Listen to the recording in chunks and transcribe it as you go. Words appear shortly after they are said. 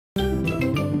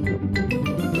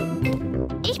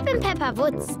Papa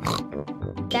Wutz.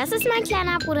 Das ist mein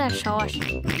kleiner Bruder Schorsch.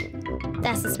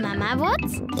 Das ist Mama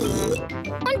Wutz.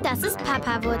 Und das ist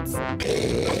Papa Wutz.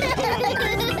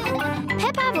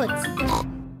 Peppa Wutz.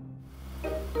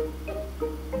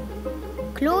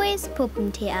 Chloes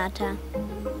Puppentheater.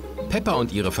 Peppa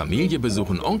und ihre Familie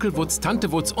besuchen Onkel Wutz,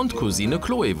 Tante Wutz und Cousine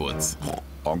Chloe Wutz.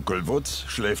 Onkel Wutz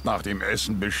schläft nach dem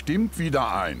Essen bestimmt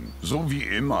wieder ein. So wie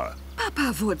immer.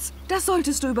 Papa Wutz, das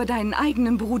solltest du über deinen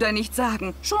eigenen Bruder nicht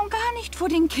sagen. Schon gar nicht vor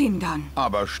den Kindern.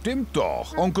 Aber stimmt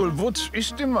doch. Onkel Wutz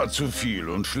isst immer zu viel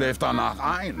und schläft danach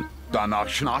ein. Danach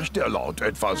schnarcht er laut,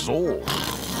 etwa so.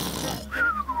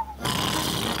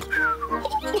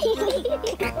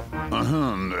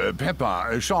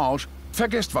 Peppa, Schorsch,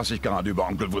 vergesst, was ich gerade über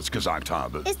Onkel Wutz gesagt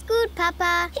habe. Ist gut,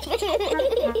 Papa.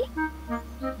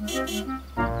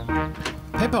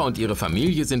 Peppa und ihre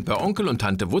Familie sind bei Onkel und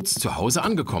Tante Wutz zu Hause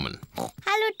angekommen.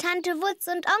 Hallo, Tante Wutz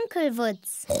und Onkel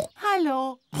Wutz.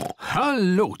 Hallo.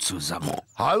 Hallo zusammen.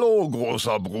 Hallo,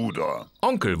 großer Bruder.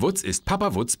 Onkel Wutz ist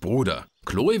Papa Wutz' Bruder.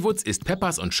 Chloe Wutz ist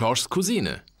Peppas und Schorschs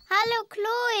Cousine. Hallo,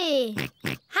 Chloe.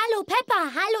 Hallo,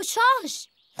 Peppa. Hallo, Schorsch.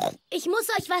 Ich muss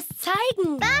euch was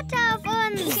zeigen. Warte auf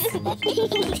uns.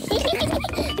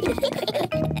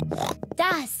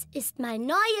 Das ist mein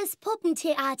neues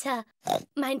Puppentheater.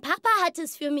 Mein Papa hat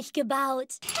es für mich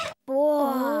gebaut.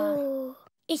 Boah. Oh.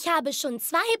 Ich habe schon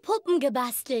 2 Puppen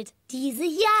gebastelt. Diese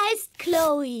hier heißt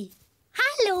Chloe.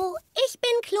 Hallo, ich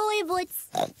bin Chloe Wutz.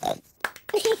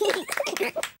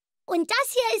 Und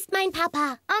das hier ist mein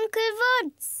Papa. Onkel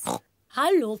Wutz.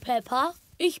 Hallo, Peppa.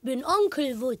 Ich bin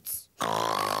Onkel Wutz.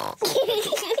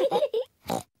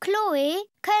 Chloe,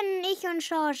 können ich und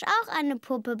Schorsch auch eine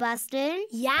Puppe basteln?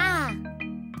 Ja.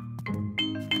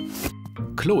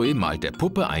 Chloe malt der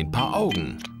Puppe ein paar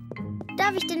Augen.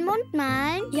 Darf ich den Mund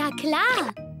malen? Ja,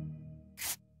 klar.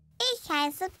 Ich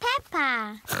heiße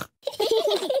Peppa.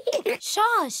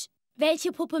 Schorsch,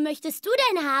 welche Puppe möchtest du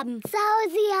denn haben?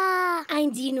 Sausier.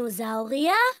 Ein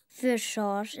Dinosaurier? Für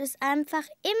Schorsch ist einfach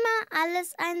immer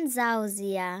alles ein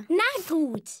Sausier. Na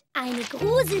gut, eine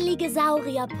gruselige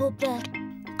Saurierpuppe.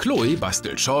 Chloe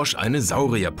bastelt Schorsch eine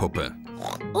Saurierpuppe.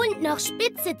 Und noch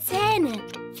spitze Zähne.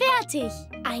 Fertig.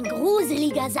 Ein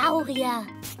gruseliger Saurier.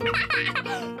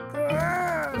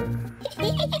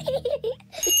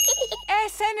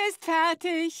 Essen ist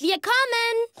fertig. Wir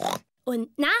kommen.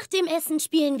 Und nach dem Essen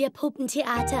spielen wir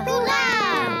Puppentheater.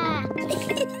 Hurra!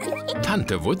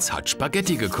 Tante Wutz hat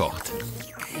Spaghetti gekocht.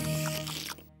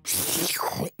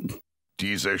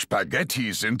 Diese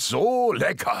Spaghetti sind so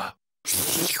lecker.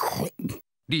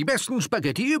 Die besten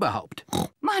Spaghetti überhaupt.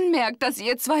 Man merkt, dass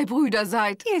ihr 2 Brüder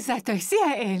seid. Ihr seid euch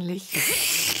sehr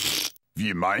ähnlich.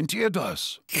 Wie meint ihr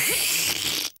das?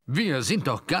 Wir sind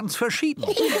doch ganz verschieden.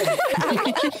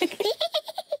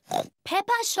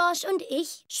 Peppa, Schorsch und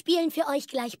ich spielen für euch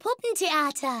gleich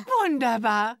Puppentheater.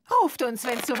 Wunderbar. Ruft uns,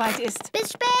 wenn es soweit ist.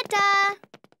 Bis später.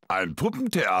 Ein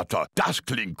Puppentheater, das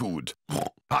klingt gut.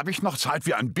 Habe ich noch Zeit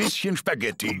für ein bisschen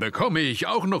Spaghetti? Bekomme ich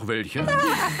auch noch welche?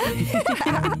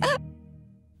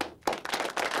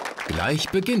 Gleich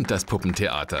beginnt das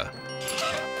Puppentheater.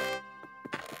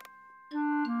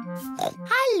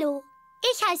 Hallo,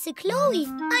 ich heiße Chloe.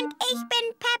 Und ich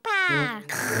bin Peppa.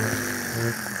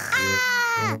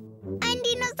 Ah, ein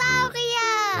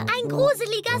Dinosaurier. Ein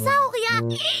gruseliger Saurier.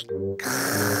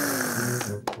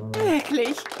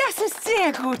 Wirklich, das ist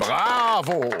sehr gut.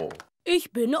 Bravo!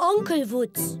 Ich bin Onkel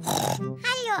Wutz.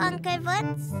 Hallo, Onkel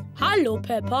Wutz. Hallo,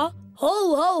 Peppa. Ho,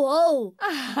 ho, ho.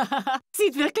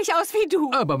 Sieht wirklich aus wie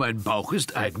du. Aber mein Bauch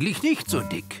ist eigentlich nicht so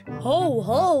dick. Ho,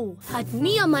 ho. Hat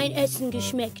mir mein Essen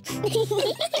geschmeckt.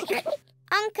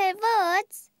 Onkel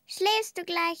Wutz, schläfst du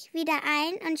gleich wieder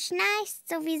ein und schnarchst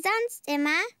so wie sonst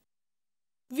immer?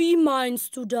 Wie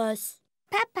meinst du das?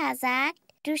 Papa sagt,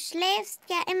 du schläfst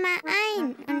ja immer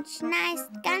ein und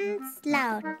schnarchst ganz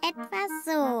laut. Etwa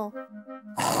so.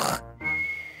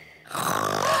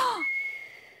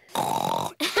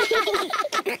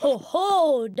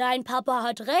 Hoho, dein Papa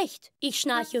hat recht. Ich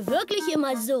schnarche wirklich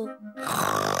immer so.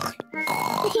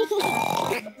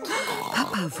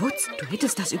 Papa Wutz, du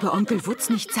hättest das über Onkel Wutz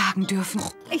nicht sagen dürfen.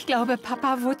 Ich glaube,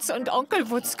 Papa Wutz und Onkel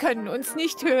Wutz können uns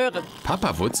nicht hören.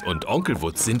 Papa Wutz und Onkel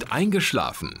Wutz sind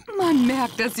eingeschlafen. Man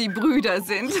merkt, dass sie Brüder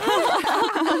sind.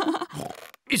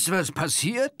 Ist was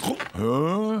passiert?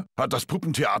 Hä? Hat das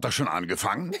Puppentheater schon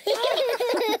angefangen?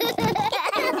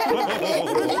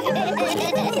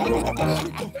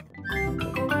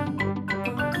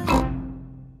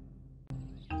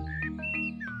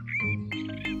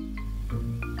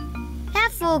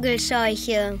 Herr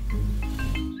Vogelscheuche.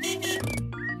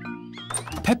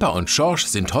 Peppa und Schorsch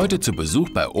sind heute zu Besuch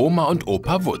bei Oma und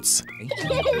Opa Wutz.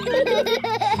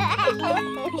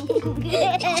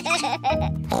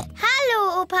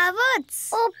 Hallo, Opa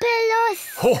Wutz.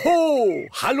 Opelus. Hoho!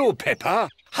 Hallo, Peppa.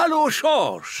 Hallo,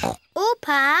 Schorsch.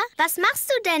 Opa, was machst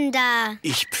du denn da?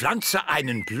 Ich pflanze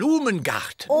einen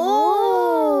Blumengarten.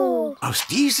 Oh. Aus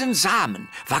diesen Samen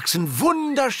wachsen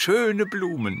wunderschöne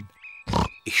Blumen.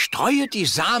 Ich streue die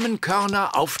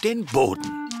Samenkörner auf den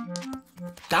Boden.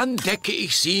 Dann decke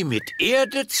ich sie mit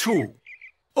Erde zu.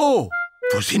 Oh,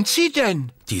 wo sind sie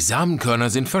denn? Die Samenkörner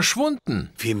sind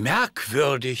verschwunden. Wie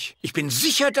merkwürdig. Ich bin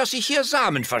sicher, dass ich hier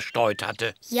Samen verstreut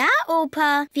hatte. Ja,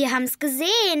 Opa, wir haben's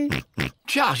gesehen.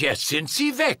 Tja, jetzt sind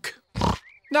sie weg.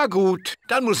 Na gut,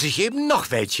 dann muss ich eben noch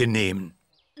welche nehmen.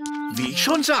 Wie ich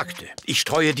schon sagte, ich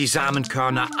streue die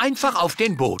Samenkörner einfach auf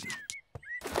den Boden.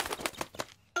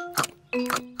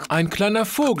 Ein kleiner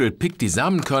Vogel pickt die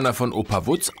Samenkörner von Opa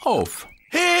Wutz auf.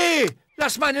 Hey,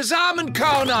 lass meine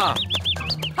Samenkörner!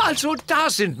 Also da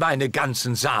sind meine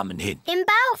ganzen Samen hin. Im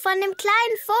Bauch von dem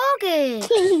kleinen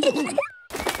Vogel.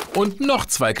 Und noch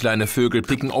 2 kleine Vögel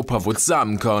picken Opa Wutz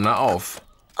Samenkörner auf.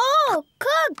 Oh,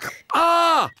 guck.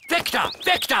 Ah, weg da,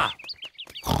 weg da!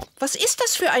 Was ist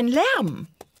das für ein Lärm?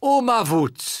 Oma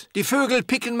Wutz, die Vögel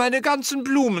picken meine ganzen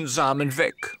Blumensamen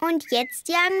weg. Und jetzt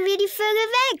jagen wir die Vögel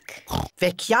weg.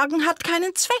 Wegjagen hat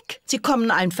keinen Zweck. Sie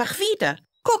kommen einfach wieder.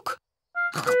 Guck.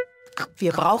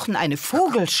 Wir brauchen eine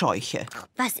Vogelscheuche.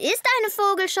 Was ist eine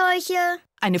Vogelscheuche?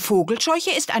 Eine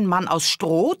Vogelscheuche ist ein Mann aus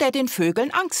Stroh, der den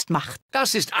Vögeln Angst macht.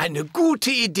 Das ist eine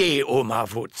gute Idee,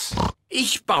 Oma Wutz.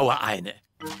 Ich baue eine.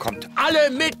 Kommt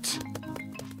alle mit!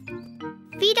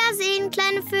 Wiedersehen,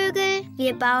 kleine Vögel.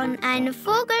 Wir bauen eine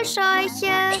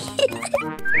Vogelscheuche.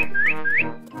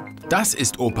 Das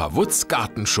ist Opa Wutz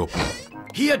Gartenschuppen.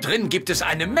 Hier drin gibt es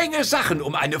eine Menge Sachen,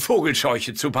 um eine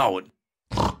Vogelscheuche zu bauen.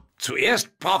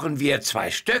 Zuerst brauchen wir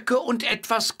 2 Stöcke und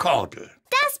etwas Kordel.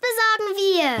 Das besorgen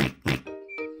wir.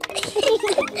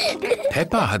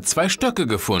 Peppa hat 2 Stöcke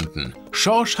gefunden.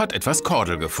 Schorsch hat etwas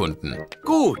Kordel gefunden.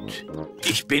 Gut,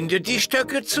 ich binde die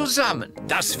Stöcke zusammen.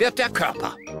 Das wird der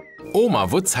Körper. Oma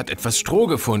Wutz hat etwas Stroh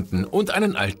gefunden und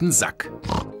einen alten Sack.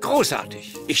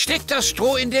 Großartig. Ich stecke das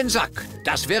Stroh in den Sack.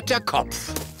 Das wird der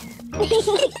Kopf.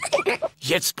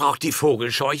 Jetzt braucht die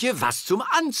Vogelscheuche was zum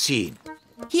Anziehen.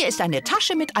 Hier ist eine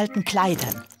Tasche mit alten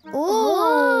Kleidern.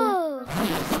 Oh.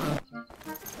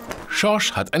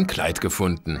 Schorsch hat ein Kleid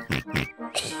gefunden.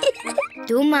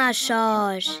 Dummer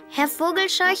Schorsch. Herr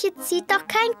Vogelscheuche zieht doch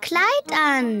kein Kleid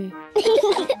an.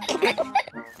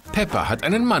 Peppa hat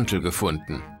einen Mantel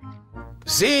gefunden.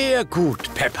 Sehr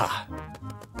gut, Peppa.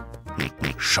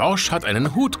 Schorsch hat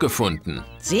einen Hut gefunden.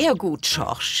 Sehr gut,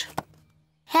 Schorsch.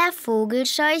 Herr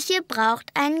Vogelscheuche braucht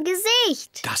ein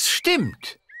Gesicht. Das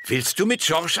stimmt. Willst du mit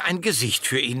Schorsch ein Gesicht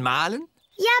für ihn malen?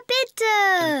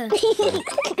 Ja,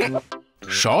 bitte.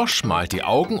 Schorsch malt die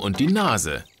Augen und die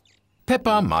Nase.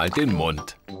 Peppa malt den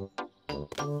Mund.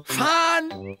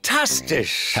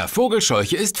 Fantastisch! Herr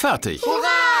Vogelscheuche ist fertig.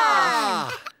 Hurra!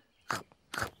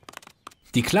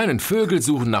 Die kleinen Vögel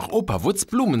suchen nach Opa Wutz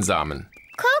Blumensamen.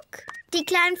 Guck, die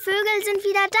kleinen Vögel sind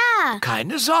wieder da.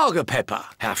 Keine Sorge, Peppa.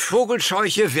 Herr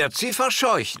Vogelscheuche wird sie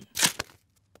verscheuchen.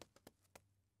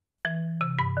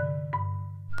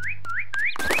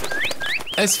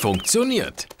 Es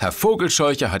funktioniert. Herr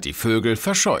Vogelscheuche hat die Vögel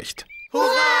verscheucht.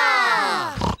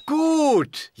 Hurra!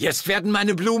 Gut, jetzt werden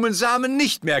meine Blumensamen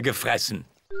nicht mehr gefressen.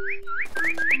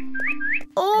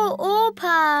 Oh,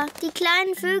 Opa, die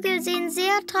kleinen Vögel sehen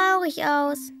sehr traurig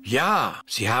aus. Ja,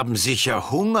 sie haben sicher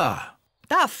Hunger.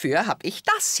 Dafür habe ich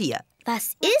das hier.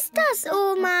 Was ist das,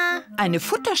 Oma? Eine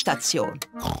Futterstation.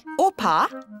 Opa,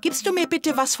 gibst du mir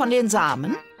bitte was von den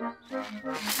Samen?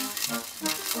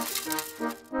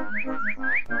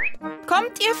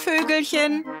 Kommt, ihr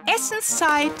Vögelchen,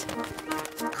 Essenszeit.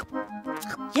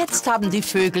 Jetzt haben die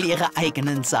Vögel ihre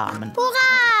eigenen Samen.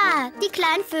 Hurra! Die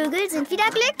kleinen Vögel sind wieder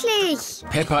glücklich.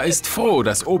 Peppa ist froh,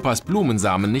 dass Opas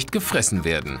Blumensamen nicht gefressen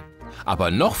werden.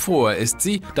 Aber noch froher ist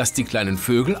sie, dass die kleinen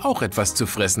Vögel auch etwas zu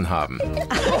fressen haben.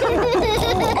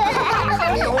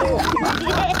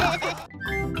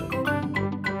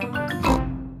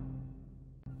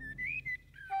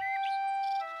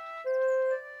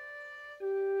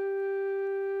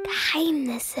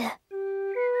 Geheimnisse.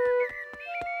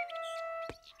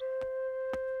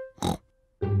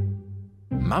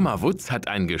 Mama Wutz hat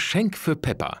ein Geschenk für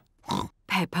Peppa.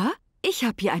 Peppa, ich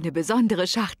habe hier eine besondere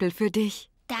Schachtel für dich.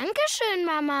 Dankeschön,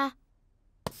 Mama.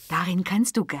 Darin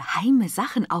kannst du geheime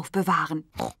Sachen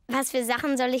aufbewahren. Was für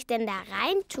Sachen soll ich denn da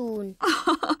reintun?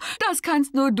 Das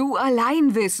kannst nur du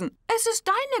allein wissen. Es ist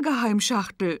deine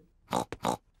Geheimschachtel.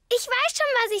 Ich weiß schon,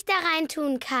 was ich da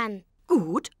reintun kann.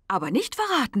 Gut, aber nicht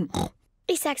verraten.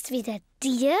 Ich sag's weder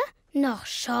dir, noch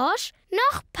Schorsch,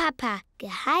 noch Papa.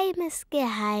 Geheimes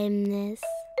Geheimnis.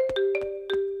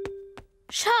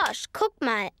 Schorsch, guck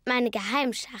mal, meine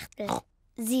Geheimschachtel.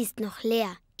 Sie ist noch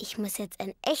leer. Ich muss jetzt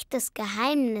ein echtes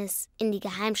Geheimnis in die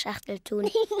Geheimschachtel tun.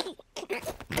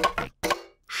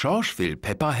 Schorsch will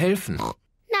Peppa helfen.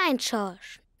 Nein,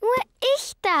 Schorsch. Nur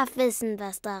ich darf wissen,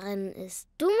 was darin ist.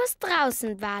 Du musst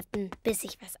draußen warten, bis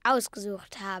ich was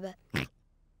ausgesucht habe.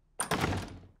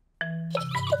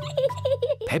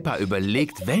 Peppa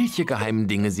überlegt, welche geheimen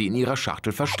Dinge sie in ihrer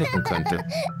Schachtel verstecken könnte.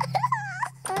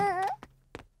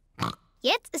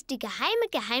 Jetzt ist die geheime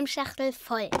Geheimschachtel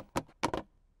voll.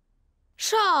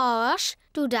 Schorsch,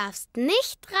 du darfst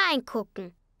nicht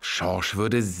reingucken. Schorsch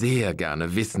würde sehr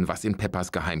gerne wissen, was in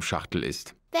Peppas Geheimschachtel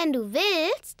ist. Wenn du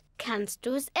willst, kannst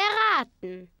du es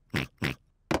erraten.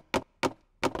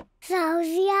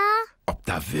 Saurier? Ob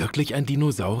da wirklich ein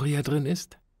Dinosaurier drin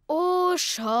ist? Oh,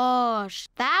 Schorsch,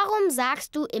 warum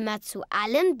sagst du immer zu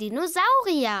allem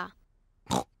Dinosaurier?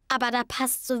 Aber da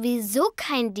passt sowieso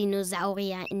kein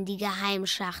Dinosaurier in die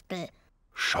Geheimschachtel.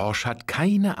 Schorsch hat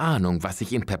keine Ahnung, was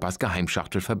sich in Peppas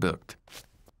Geheimschachtel verbirgt.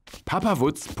 Papa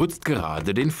Wutz putzt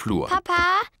gerade den Flur. Papa,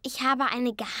 ich habe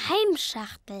eine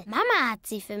Geheimschachtel. Mama hat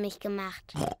sie für mich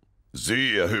gemacht.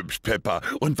 Sehr hübsch, Peppa.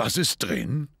 Und was ist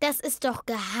drin? Das ist doch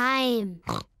geheim.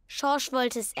 Schorsch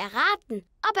wollte es erraten,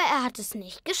 aber er hat es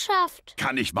nicht geschafft.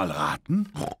 Kann ich mal raten?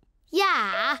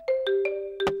 Ja.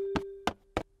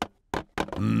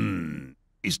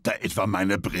 Ist da etwa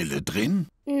meine Brille drin?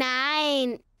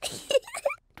 Nein.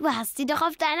 Du hast sie doch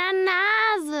auf deiner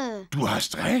Nase. Du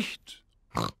hast recht.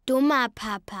 Dummer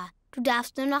Papa. Du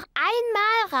darfst nur noch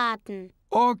einmal raten.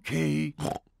 Okay.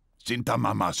 Sind da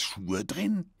Mamas Schuhe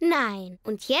drin? Nein.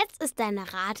 Und jetzt ist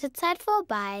deine Ratezeit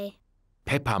vorbei.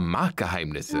 Peppa mag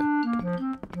Geheimnisse.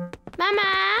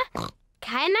 Mama,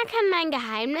 keiner kann mein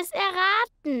Geheimnis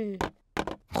erraten.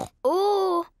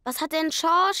 Oh, was hat denn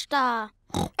Schorsch da?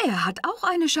 Er hat auch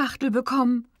eine Schachtel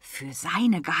bekommen. Für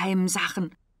seine geheimen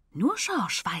Sachen. Nur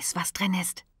Schorsch weiß, was drin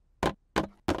ist.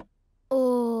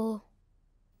 Oh.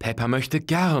 Peppa möchte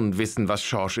gern wissen, was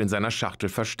Schorsch in seiner Schachtel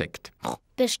versteckt.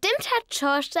 Bestimmt hat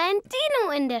Schorsch sein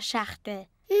Dino in der Schachtel.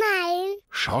 Nein.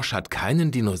 Schorsch hat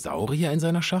keinen Dinosaurier in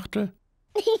seiner Schachtel?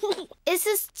 Es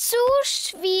ist zu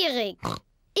schwierig.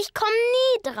 Ich komme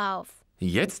nie drauf.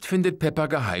 Jetzt findet Peppa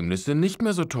Geheimnisse nicht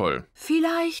mehr so toll.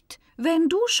 Vielleicht, wenn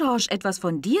du Schorsch etwas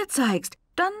von dir zeigst,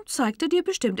 dann zeigt er dir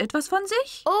bestimmt etwas von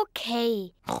sich.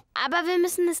 Okay, aber wir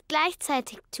müssen es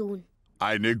gleichzeitig tun.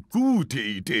 Eine gute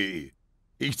Idee.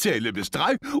 Ich zähle bis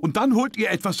 3 und dann holt ihr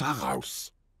etwas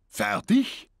heraus.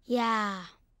 Fertig? Ja.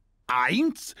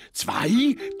 1,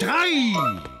 2,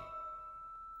 3.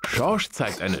 Schorsch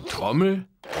zeigt eine Trommel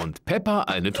und Peppa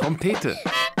eine Trompete.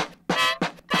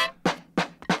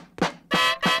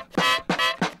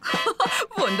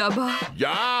 Wunderbar.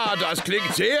 Ja, das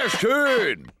klingt sehr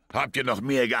schön. Habt ihr noch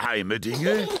mehr geheime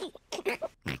Dinge?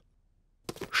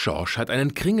 Schorsch hat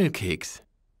einen Kringelkeks.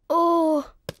 Oh,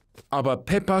 Aber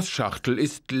Peppas Schachtel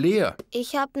ist leer.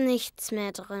 ich habe nichts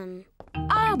mehr drin.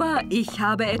 Aber ich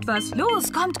habe etwas.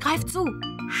 Los, kommt, greift zu.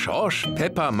 Schorsch,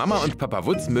 Peppa, Mama und Papa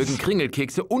Wutz mögen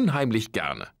Kringelkekse unheimlich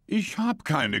gerne. Ich habe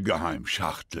keine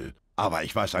Geheimschachtel, aber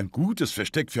ich weiß ein gutes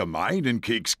Versteck für meinen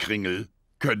Kekskringel.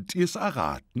 Könnt ihr's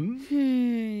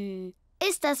erraten?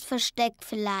 Ist das Versteck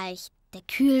vielleicht der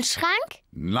Kühlschrank?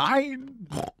 Nein,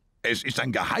 es ist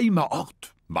ein geheimer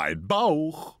Ort. Mein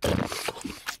Bauch.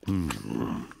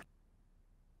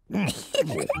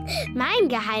 Mein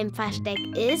Geheimversteck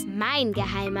ist mein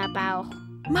geheimer Bauch.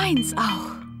 Meins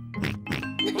auch.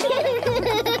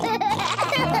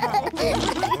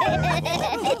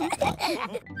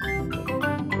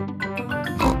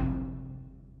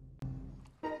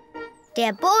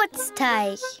 Der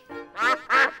Bootsteich.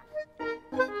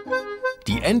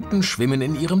 Die Enten schwimmen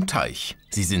in ihrem Teich.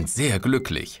 Sie sind sehr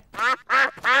glücklich.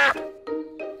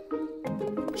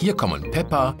 Hier kommen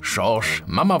Peppa, Schorsch,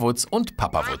 Mama Wutz und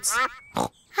Papa Wutz. Hallo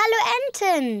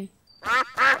Enten.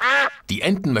 Die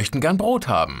Enten möchten gern Brot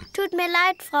haben. Tut mir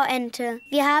leid, Frau Ente.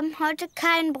 Wir haben heute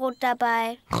kein Brot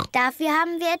dabei. Dafür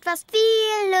haben wir etwas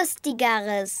viel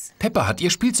Lustigeres. Peppa hat ihr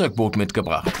Spielzeugboot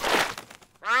mitgebracht.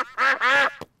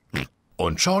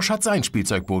 Und Schorsch hat sein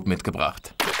Spielzeugboot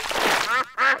mitgebracht.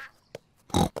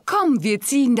 Komm, wir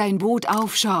ziehen dein Boot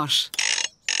auf, Schorsch.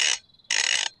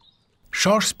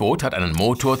 Schorschs Boot hat einen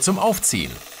Motor zum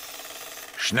Aufziehen.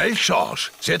 Schnell,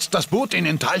 Schorsch. Setzt das Boot in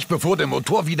den Teich, bevor der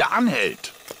Motor wieder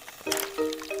anhält.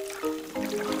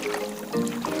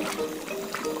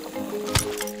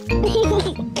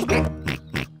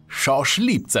 Schorsch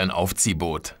liebt sein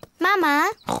Aufziehboot. Mama, Mama,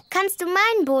 kannst du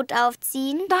mein Boot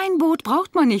aufziehen? Dein Boot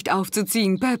braucht man nicht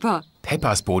aufzuziehen, Peppa.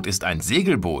 Peppas Boot ist ein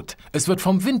Segelboot. Es wird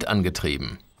vom Wind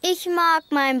angetrieben. Ich mag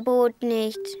mein Boot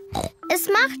nicht. Es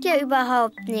macht ja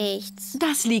überhaupt nichts.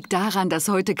 Das liegt daran, dass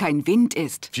heute kein Wind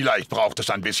ist. Vielleicht braucht es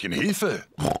ein bisschen Hilfe.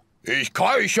 Ich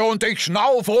keuche und ich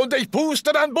schnaufe und ich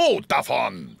puste dein Boot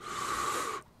davon.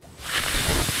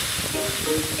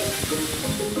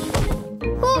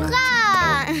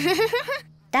 Hurra!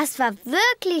 Das war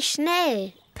wirklich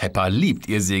schnell. Peppa liebt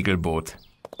ihr Segelboot.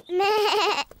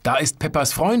 Da ist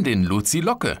Peppas Freundin Luzi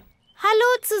Locke.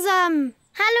 Hallo zusammen.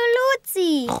 Hallo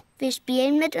Luzi. Wir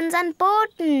spielen mit unseren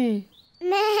Booten.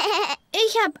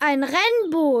 Ich habe ein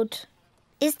Rennboot.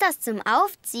 Ist das zum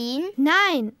Aufziehen?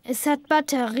 Nein, es hat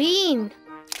Batterien.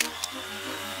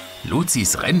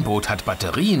 Luzis Rennboot hat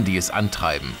Batterien, die es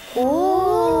antreiben.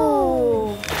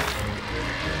 Oh.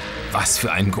 Was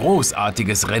für ein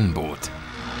großartiges Rennboot.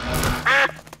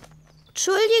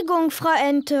 Entschuldigung, Frau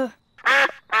Ente.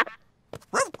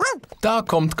 Da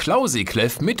kommt Klausi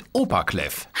Kleff mit Opa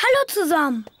Kleff. Hallo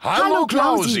zusammen. Hallo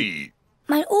Klausi.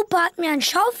 Mein Opa hat mir einen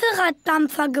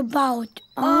Schaufelraddampfer gebaut.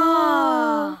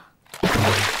 Oh.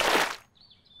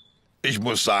 Ich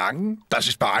muss sagen, das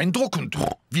ist beeindruckend.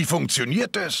 Wie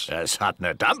funktioniert es? Es hat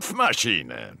eine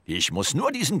Dampfmaschine. Ich muss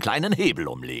nur diesen kleinen Hebel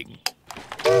umlegen.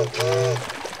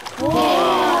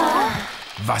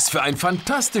 Was für ein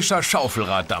fantastischer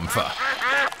Schaufelraddampfer.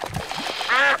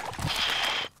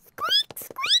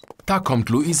 Da kommt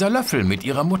Luisa Löffel mit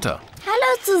ihrer Mutter.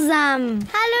 Hallo zusammen.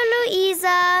 Hallo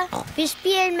Luisa. Wir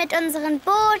spielen mit unseren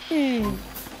Booten.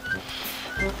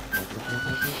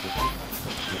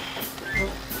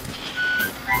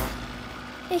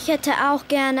 Ich hätte auch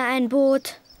gerne ein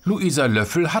Boot. Luisa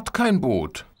Löffel hat kein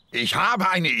Boot. Ich habe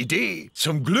eine Idee.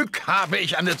 Zum Glück habe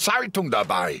ich eine Zeitung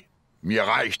dabei. Mir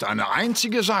reicht eine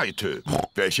einzige Seite.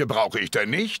 Welche brauche ich denn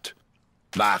nicht?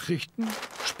 Nachrichten?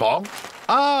 Sport?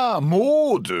 Ah,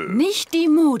 Mode. Nicht die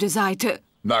Modeseite.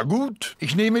 Na gut,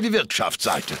 ich nehme die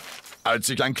Wirtschaftsseite. Als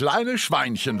ich ein kleines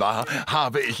Schweinchen war,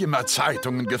 habe ich immer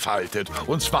Zeitungen gefaltet.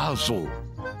 Und zwar so.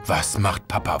 Was macht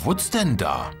Papa Wutz denn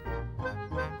da?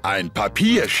 Ein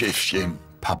Papierschiffchen.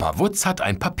 Papa Wutz hat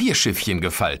ein Papierschiffchen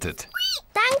gefaltet.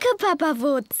 Danke, Papa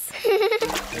Wutz.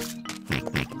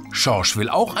 Schorsch will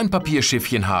auch ein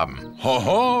Papierschiffchen haben.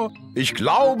 Hoho, ich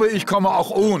glaube, ich komme auch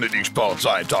ohne die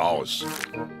Sportseite aus.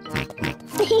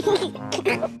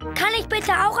 Kann ich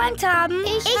bitte auch eins haben?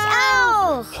 Ich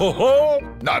auch. Hoho,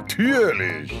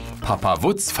 natürlich. Papa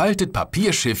Wutz faltet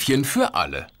Papierschiffchen für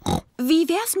alle. Wie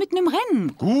wär's mit nem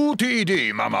Rennen? Gute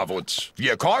Idee, Mama Wutz.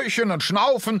 Wir keuchen und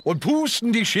schnaufen und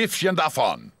pusten die Schiffchen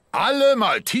davon. Alle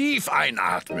mal tief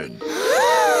einatmen.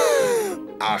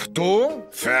 Achtung,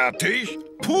 fertig,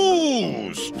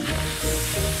 pust!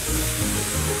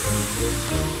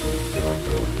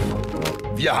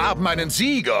 Wir haben einen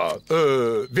Sieger.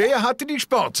 Wer hatte die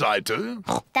Sportseite?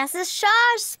 Das ist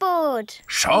Schorschs Boot.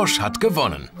 Schorsch hat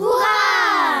gewonnen.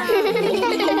 Hurra!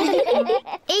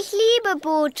 Ich liebe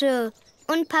Boote.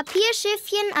 Und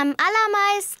Papierschiffchen am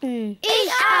allermeisten.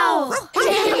 Ich auch.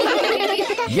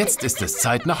 Jetzt ist es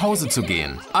Zeit, nach Hause zu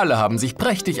gehen. Alle haben sich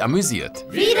prächtig amüsiert.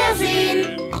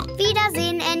 Wiedersehen.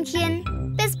 Wiedersehen,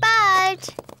 Entchen. Bis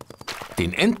bald.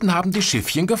 Den Enten haben die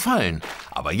Schiffchen gefallen.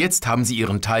 Aber jetzt haben sie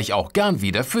ihren Teich auch gern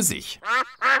wieder für sich.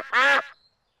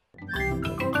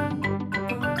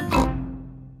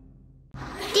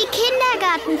 Die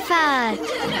Kindergartenfahrt.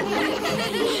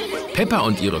 Peppa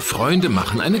und ihre Freunde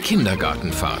machen eine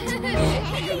Kindergartenfahrt.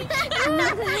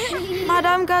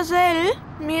 Madame Gazelle,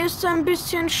 mir ist ein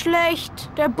bisschen schlecht.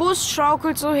 Der Bus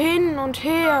schaukelt so hin und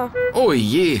her. Oh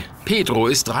je, Pedro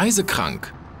ist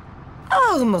reisekrank.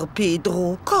 Armer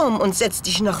Pedro, komm und setz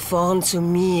dich nach vorn zu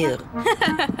mir.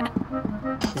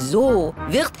 So,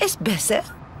 wird es besser?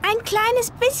 Ein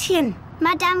kleines bisschen.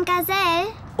 Madame Gazelle,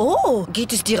 Oh,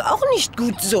 geht es dir auch nicht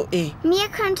gut, Zoe? mir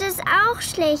könnte es auch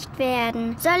schlecht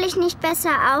werden. Soll ich nicht besser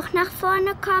auch nach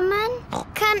vorne kommen?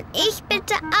 Kann ich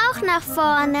bitte auch nach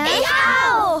vorne? Ich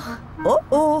auch! Oh,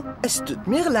 oh, es tut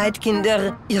mir leid,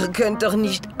 Kinder. Ihr könnt doch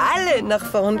nicht alle nach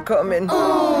vorn kommen.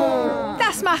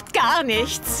 Das macht gar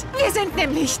nichts. Wir sind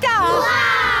nämlich da.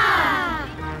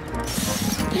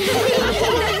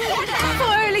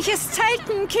 Fröhliches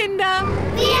Zelten, Kinder.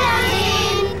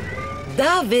 Wiedersehen!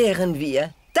 Da wären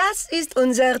wir. Das ist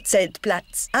unser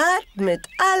Zeltplatz. Atmet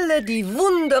alle die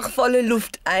wundervolle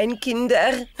Luft ein,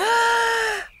 Kinder.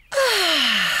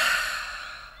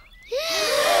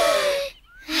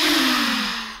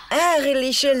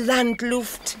 Herrliche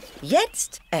Landluft.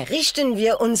 Jetzt errichten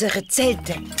wir unsere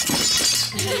Zelte.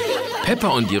 Peppa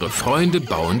und ihre Freunde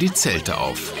bauen die Zelte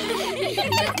auf.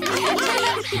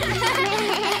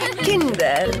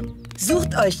 Kinder,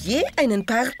 Sucht euch je einen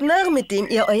Partner, mit dem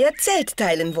ihr euer Zelt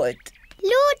teilen wollt.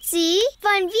 Luzi,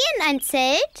 wollen wir in ein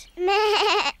Zelt?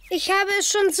 Ich habe es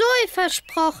schon Zoe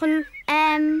versprochen.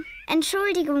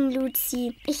 Entschuldigung,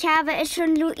 Luzi. Ich habe es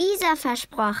schon Luisa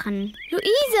versprochen.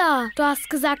 Luisa, du hast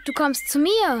gesagt, du kommst zu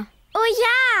mir. Oh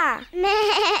ja!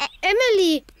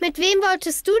 Emily, mit wem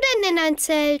wolltest du denn in ein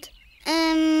Zelt?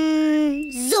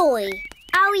 Zoe.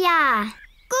 Oh ja.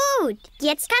 Gut,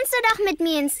 jetzt kannst du doch mit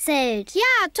mir ins Zelt. Ja,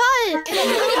 toll.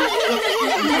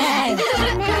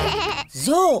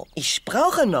 So, ich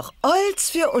brauche noch Holz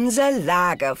für unser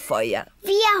Lagerfeuer.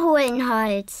 Wir holen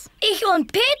Holz. Ich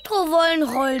und Petro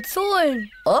wollen Holz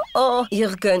holen. Oh,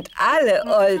 ihr könnt alle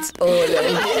Holz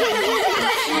holen.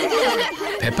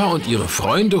 Peppa und ihre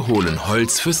Freunde holen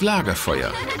Holz fürs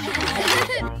Lagerfeuer.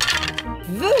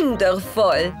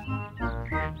 Wundervoll.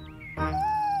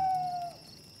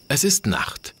 Es ist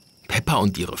Nacht. Peppa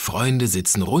und ihre Freunde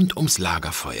sitzen rund ums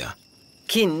Lagerfeuer.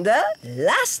 Kinder,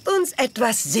 lasst uns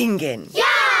etwas singen. Ja!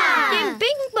 Den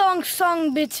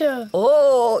Bing-Bong-Song bitte.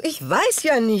 Oh, ich weiß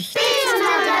ja nicht.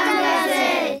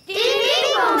 Den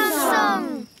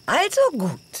Bing-Bong-Song. Also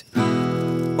gut.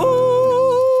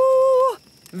 Oh,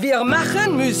 wir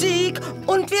machen Musik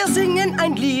und wir singen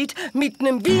ein Lied mit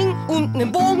nem Bing und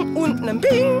nem Bong und nem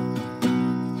Bing.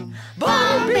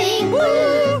 Bong, bing,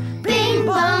 boo, bing,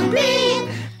 bong, bing,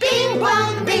 bing,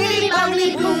 bong, bingli,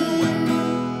 bongli, boo.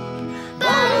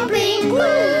 Bong, bing,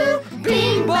 boo,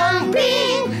 bing, bong,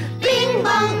 bing, bing,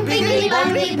 bong, bingli,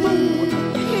 bongli, boo.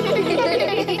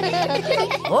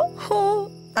 Oh,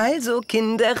 also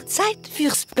Kinder, Zeit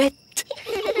fürs Bett.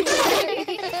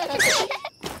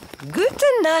 Gute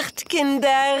Nacht,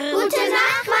 Kinder. Gute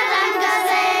Nacht, Madame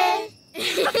Gazelle.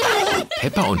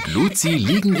 Peppa und Luzi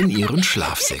liegen in ihren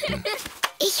Schlafsäcken.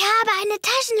 Ich habe eine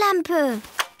Taschenlampe.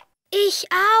 Ich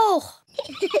auch.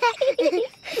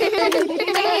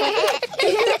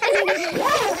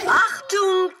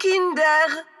 Achtung,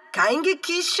 Kinder. Kein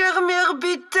Gekicher mehr,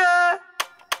 bitte.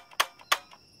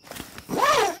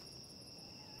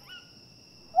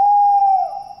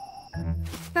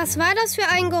 Was war das für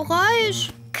ein Geräusch?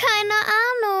 Keine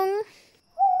Ahnung.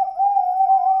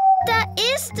 Da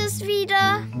ist es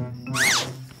wieder.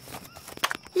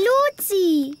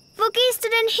 Luzi, wo gehst du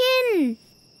denn hin?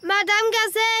 Madame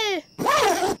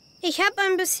Gazelle. Ich habe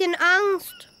ein bisschen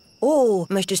Angst. Oh,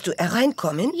 möchtest du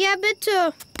hereinkommen? Ja,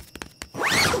 bitte.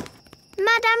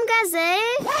 Madame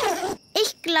Gazelle?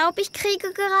 Ich glaube, ich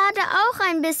kriege gerade auch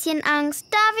ein bisschen Angst.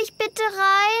 Darf ich bitte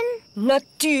rein?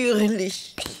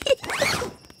 Natürlich.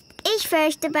 Ich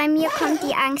fürchte, bei mir kommt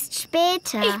die Angst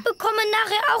später. Ich bekomme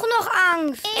nachher auch noch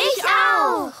Angst. Ich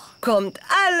auch. Kommt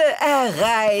alle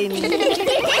herein.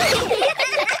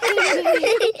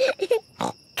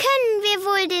 Können wir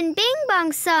wohl den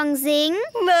Bing-Bong-Song singen?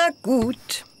 Na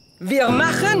gut. Wir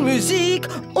machen Musik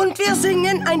und wir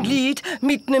singen ein Lied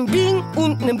mit nem Bing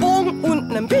und nem Bong und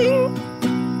nem Bing.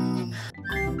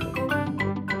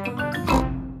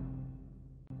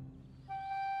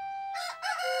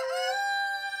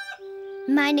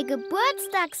 Meine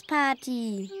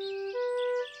Geburtstagsparty.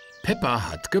 Peppa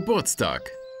hat Geburtstag.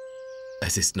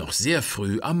 Es ist noch sehr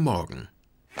früh am Morgen.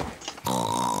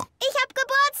 Ich hab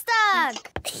Geburtstag.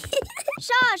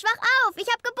 Schorsch, wach auf, ich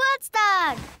hab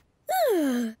Geburtstag.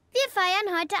 Wir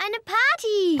feiern heute eine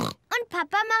Party. Und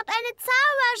Papa macht eine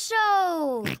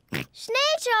Zaubershow.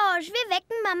 Schnell, Schorsch, wir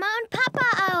wecken Mama und Papa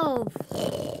auf.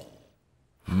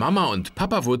 Mama und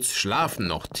Peppa Wutz schlafen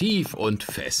noch tief und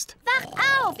fest. Wacht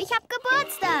auf, ich hab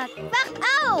Geburtstag. Wacht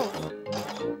auf.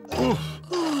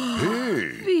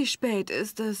 Hey, Wie spät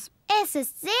ist es? Es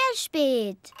ist sehr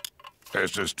spät.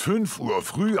 es ist 5 Uhr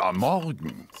früh am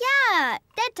Morgen. Ja,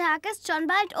 der Tag ist schon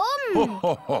bald um.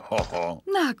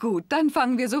 Na gut, dann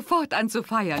fangen wir sofort an zu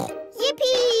feiern.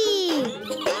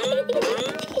 Yippie!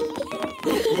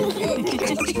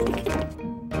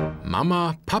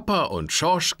 Mama, Papa und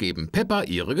Schorsch geben Peppa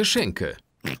ihre Geschenke.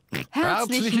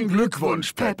 Herzlichen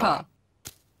Glückwunsch, Peppa.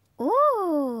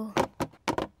 Oh,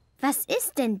 was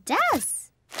ist denn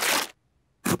das?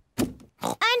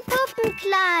 Ein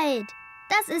Puppenkleid.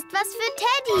 Das ist was für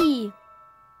Teddy.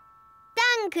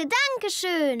 Danke, danke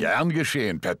schön. Gern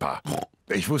geschehen, Peppa.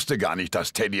 Ich wusste gar nicht,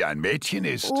 dass Teddy ein Mädchen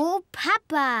ist. Oh,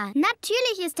 Papa,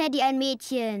 natürlich ist Teddy ein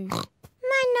Mädchen. Mein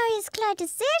neues Kleid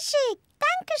ist sehr schick.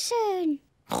 Dankeschön.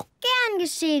 Gern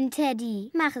geschehen, Teddy.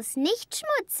 Mach es nicht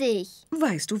schmutzig.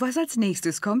 Weißt du, was als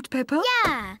nächstes kommt, Peppa?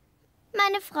 Ja,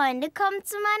 meine Freunde kommen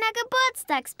zu meiner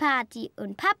Geburtstagsparty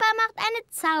und Papa macht eine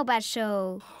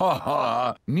Zaubershow.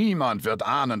 Haha, niemand wird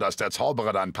ahnen, dass der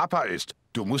Zauberer dein Papa ist.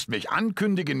 Du musst mich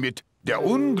ankündigen mit der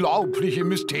unglaubliche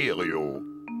Mysterio.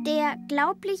 Der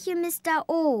glaubliche Mr.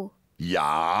 O.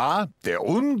 Ja, der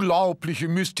unglaubliche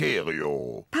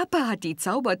Mysterio. Papa hat die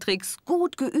Zaubertricks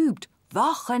gut geübt,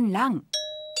 wochenlang.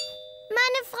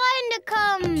 Meine Freunde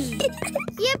kommen.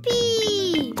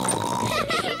 Yippie!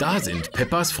 Da sind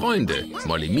Peppas Freunde.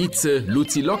 Molly Mieze,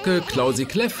 Luzi Locke, Klausi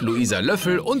Kleff, Luisa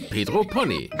Löffel und Pedro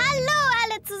Pony. Hallo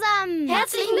alle zusammen.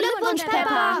 Herzlichen Glückwunsch,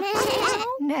 Peppa.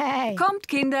 Nee. Kommt,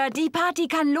 Kinder, die Party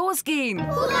kann losgehen.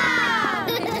 Hurra!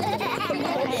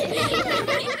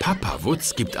 Papa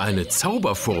Wutz gibt eine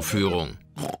Zaubervorführung.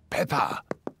 Peppa,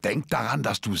 denk daran,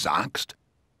 dass du sagst: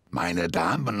 Meine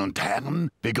Damen und Herren,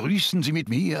 begrüßen Sie mit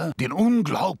mir den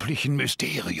unglaublichen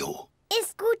Mysterio.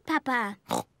 Ist gut, Papa.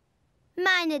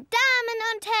 Meine Damen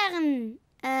und Herren,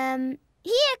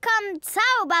 hier kommt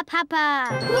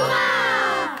Zauberpapa.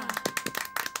 Hurra!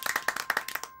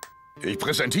 Ich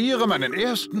präsentiere meinen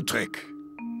ersten Trick.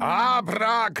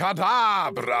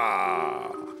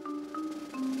 Abracadabra.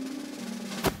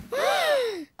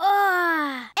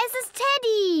 Oh, es ist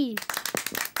Teddy.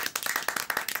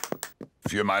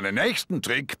 Für meinen nächsten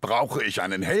Trick brauche ich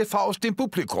einen Helfer aus dem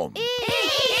Publikum.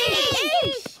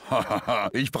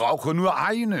 Ich brauche nur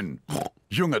einen.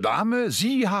 Junge Dame,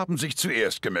 Sie haben sich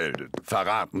zuerst gemeldet.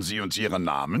 Verraten Sie uns Ihren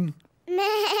Namen?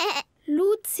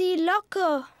 Luzi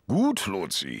Locke. Gut,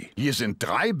 Luzi. Hier sind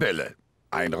 3 Bälle.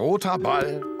 Ein roter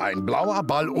Ball, ein blauer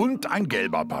Ball und ein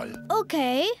gelber Ball.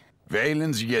 Okay.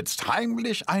 Wählen Sie jetzt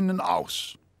heimlich einen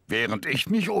aus, während ich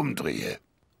mich umdrehe.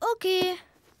 Okay.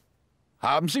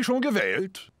 Haben Sie schon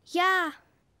gewählt? Ja.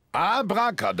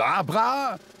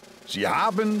 Abracadabra, Sie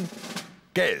haben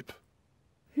gelb.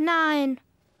 Nein.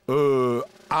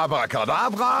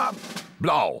 Abracadabra,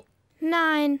 blau.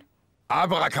 Nein.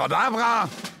 Abracadabra,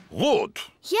 rot.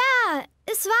 Ja,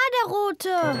 es war der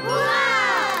rote.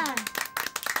 Hurra!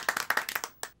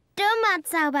 Dummer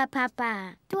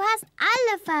Zauberpapa. Du hast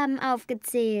alle Farben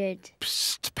aufgezählt.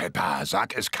 Psst, Peppa,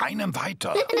 sag es keinem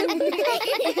weiter.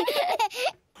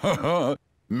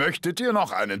 Möchtet ihr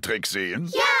noch einen Trick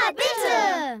sehen? Ja,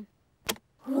 bitte.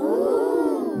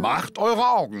 Macht eure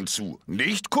Augen zu,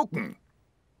 nicht gucken.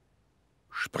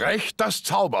 Sprecht das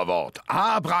Zauberwort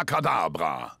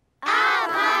Abracadabra.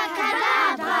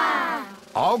 Abracadabra.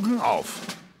 Augen auf.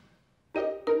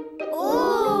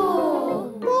 Oh.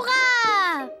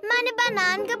 Hurra! Meine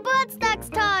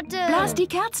Bananen-Geburtstagstorte. Blas die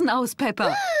Kerzen aus,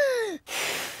 Peppa.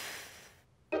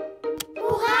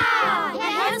 Hurra!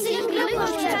 Herzlichen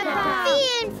Glückwunsch, Peppa.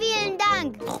 Vielen, vielen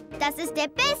Dank. Das ist der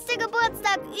beste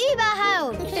Geburtstag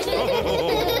überhaupt.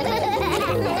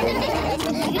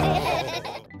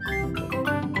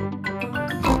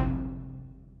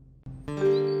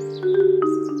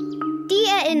 Die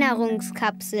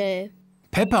Erinnerungskapsel.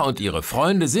 Peppa und ihre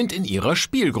Freunde sind in ihrer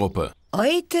Spielgruppe.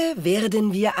 Heute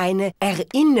werden wir eine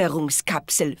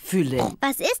Erinnerungskapsel füllen.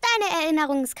 Was ist eine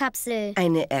Erinnerungskapsel?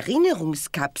 Eine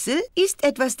Erinnerungskapsel ist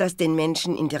etwas, das den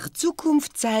Menschen in der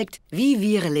Zukunft zeigt, wie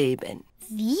wir leben.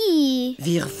 Wie?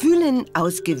 Wir füllen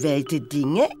ausgewählte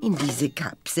Dinge in diese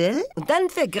Kapsel und dann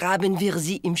vergraben wir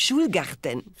sie im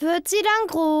Schulgarten. Wird sie dann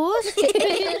groß?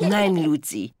 Nein,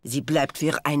 Luzi, sie bleibt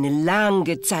für eine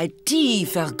lange Zeit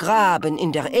tief vergraben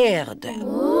in der Erde.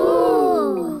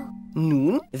 Oh.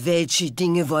 Nun, welche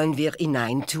Dinge wollen wir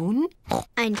hineintun?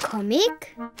 Ein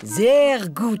Comic? Sehr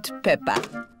gut, Peppa.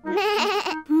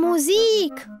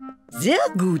 Musik. Sehr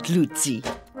gut, Luzi.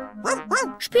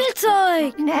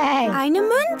 Spielzeug. Nein. Eine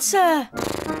Münze.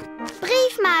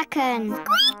 Briefmarken.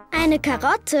 Eine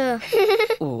Karotte.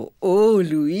 Oh,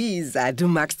 Luisa, du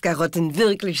magst Karotten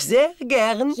wirklich sehr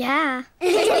gern. Ja.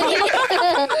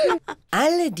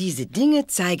 Alle diese Dinge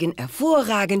zeigen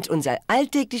hervorragend unser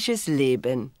alltägliches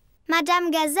Leben. Madame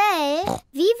Gazelle,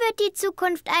 wie wird die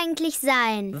Zukunft eigentlich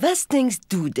sein? Was denkst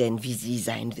du denn, wie sie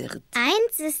sein wird?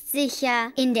 Eins ist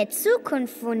sicher, in der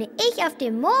Zukunft wohne ich auf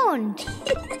dem Mond.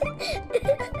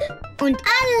 Und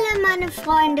alle meine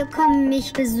Freunde kommen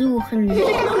mich besuchen.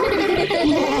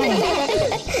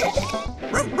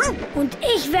 Und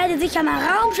ich werde sicher mal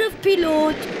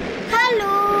Raumschiffpilot.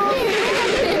 Hallo!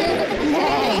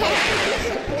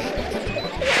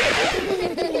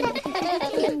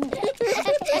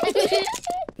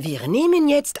 Wir nehmen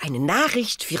jetzt eine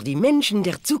Nachricht für die Menschen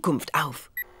der Zukunft auf.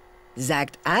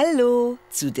 Sagt Hallo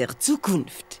zu der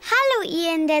Zukunft. Hallo,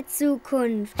 ihr in der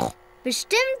Zukunft.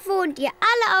 Bestimmt wohnt ihr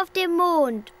alle auf dem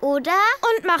Mond, oder?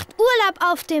 Und macht Urlaub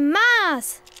auf dem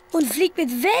Mars. Und fliegt mit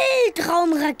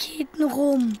Weltraumraketen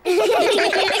rum.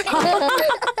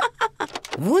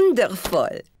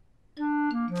 Wundervoll.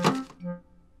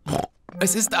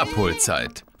 Es ist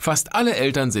Abholzeit. Fast alle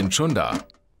Eltern sind schon da.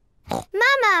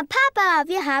 Mama, Papa,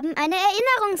 wir haben eine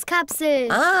Erinnerungskapsel.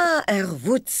 Ah, Herr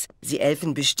Wutz, Sie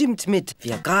helfen bestimmt mit.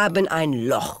 Wir graben ein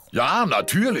Loch. Ja,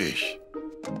 natürlich.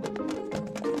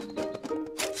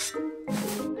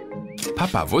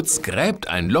 Papa Wutz gräbt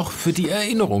ein Loch für die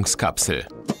Erinnerungskapsel.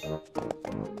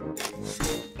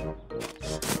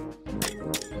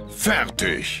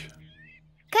 Fertig.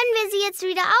 Können wir sie jetzt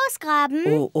wieder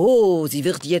ausgraben? Oh, sie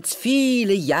wird jetzt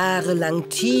viele Jahre lang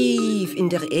tief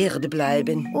in der Erde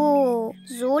bleiben. Oh,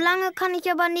 so lange kann ich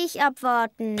aber nicht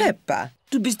abwarten. Peppa,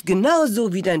 du bist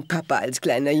genauso wie dein Papa als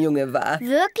kleiner Junge war.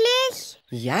 Wirklich?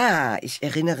 Ja, ich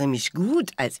erinnere mich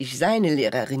gut, als ich seine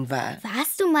Lehrerin war.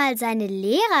 Warst du mal seine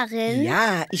Lehrerin?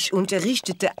 Ja, ich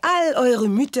unterrichtete all eure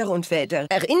Mütter und Väter.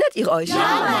 Erinnert ihr euch? Ja,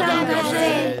 Madame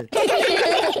Gazelle.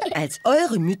 Als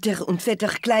eure Mütter und Väter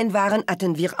klein waren,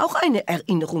 hatten wir auch eine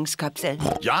Erinnerungskapsel.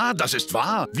 Ja, das ist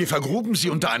wahr. Wir vergruben sie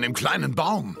unter einem kleinen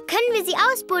Baum. Können wir sie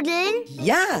ausbuddeln?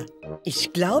 Ja,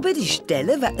 ich glaube, die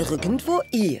Stelle war irgendwo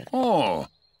hier. Oh,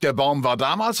 der Baum war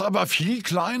damals aber viel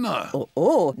kleiner.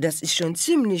 Oh, das ist schon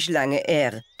ziemlich lange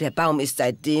her. Der Baum ist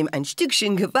seitdem ein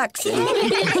Stückchen gewachsen.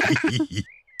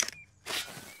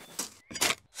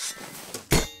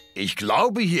 Ich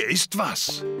glaube, hier ist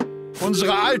was.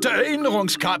 Unsere alte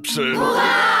Erinnerungskapsel.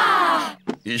 Hurra!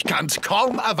 Ich kann's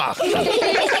kaum erwarten.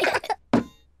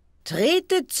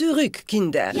 Tretet zurück,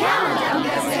 Kinder. Ja, Madame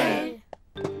Gazelle.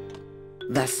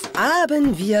 Was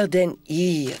haben wir denn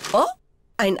hier? Oh,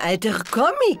 ein alter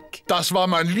Comic. Das war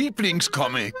mein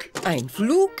Lieblingscomic. Ein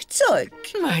Flugzeug.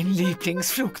 Mein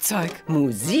Lieblingsflugzeug.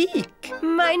 Musik.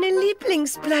 Meine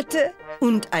Lieblingsplatte.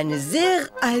 Und eine sehr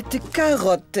alte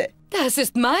Karotte. Das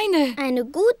ist meine. Eine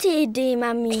gute Idee,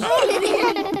 Mami.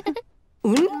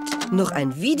 Und noch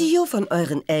ein Video von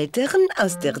euren Eltern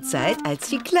aus der Zeit, als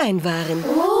sie klein waren.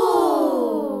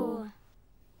 Oh.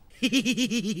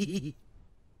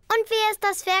 Und wer ist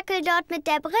das Ferkel dort mit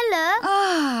der Brille?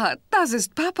 Ah, das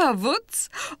ist Papa Wutz.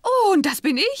 Oh, und das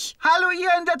bin ich. Hallo, ihr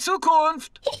in der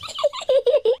Zukunft.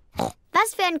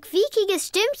 Was für ein quiekiges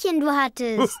Stimmchen du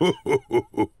hattest.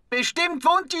 Bestimmt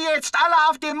wohnt ihr jetzt alle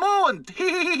auf dem Mond.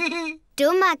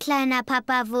 Dummer kleiner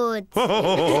Papa Wutz.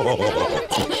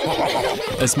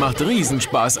 Es macht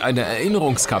Riesenspaß, eine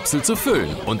Erinnerungskapsel zu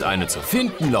füllen und eine zu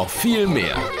finden noch viel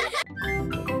mehr.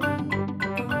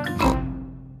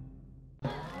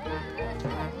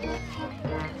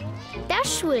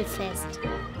 Das Schulfest.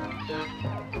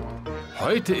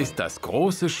 Heute ist das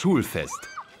große Schulfest.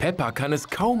 Peppa kann es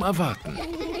kaum erwarten.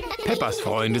 Peppas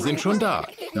Freunde sind schon da.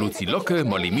 Luzi Locke,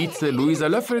 Molly Mieze, Luisa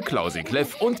Löffel, Klausi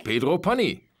Kleff und Pedro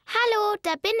Panni. Hallo,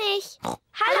 da bin ich.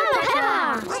 Hallo,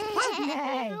 Peppa.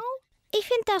 Ich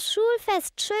finde das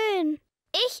Schulfest schön.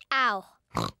 Ich auch.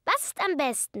 Was ist am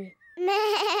besten?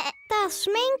 Das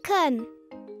Schminken.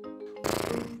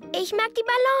 Ich mag die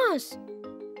Balance.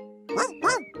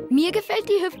 Mir gefällt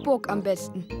die Hüpfburg am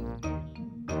besten.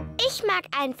 Ich mag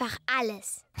einfach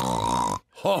alles.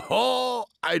 Hoho,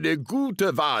 eine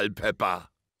gute Wahl, Peppa.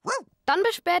 Dann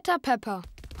bis später, Peppa.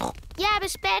 Ja,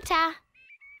 bis später.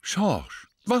 Schorsch,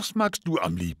 was magst du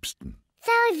am liebsten?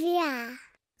 Silvia.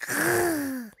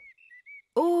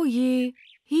 Oh je,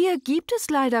 hier gibt es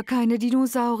leider keine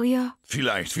Dinosaurier.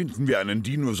 Vielleicht finden wir einen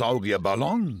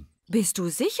Dinosaurierballon. Bist du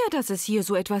sicher, dass es hier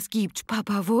so etwas gibt,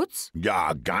 Papa Wutz?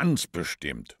 Ja, ganz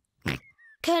bestimmt.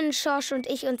 Können Schorsch und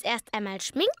ich uns erst einmal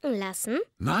schminken lassen?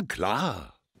 Na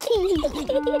klar.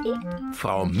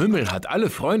 Frau Mümmel hat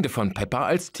alle Freunde von Peppa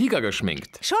als Tiger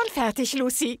geschminkt. Schon fertig,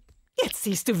 Lucy. Jetzt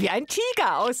siehst du wie ein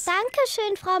Tiger aus.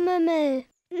 Dankeschön, Frau Mümmel.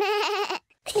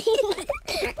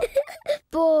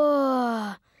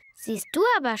 Boah, siehst du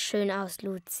aber schön aus,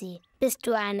 Luzi. Bist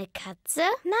du eine Katze?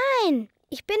 Nein,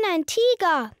 ich bin ein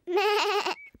Tiger.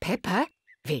 Peppa,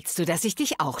 willst du, dass ich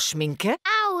dich auch schminke?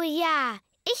 Au ja,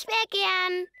 ich wäre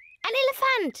gern ein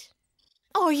Elefant.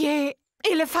 Oh je,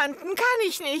 Elefanten kann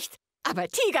ich nicht, aber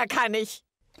Tiger kann ich.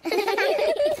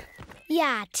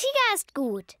 Ja, Tiger ist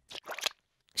gut.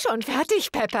 Schon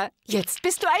fertig, Peppa. Jetzt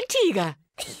bist du ein Tiger.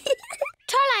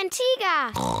 Toll, ein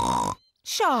Tiger.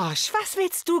 Schorsch, was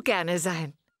willst du gerne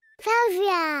sein?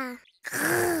 Silvia.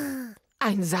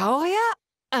 Ein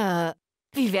Saurier?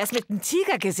 Wie wär's mit einem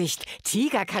Tigergesicht?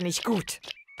 Tiger kann ich gut.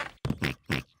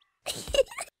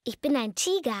 Ich bin ein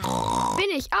Tiger.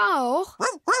 Bin ich auch?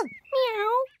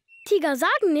 Miau. Tiger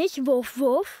sagen nicht Wuff,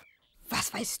 Wuff.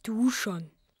 Was weißt du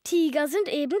schon? Tiger sind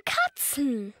eben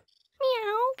Katzen.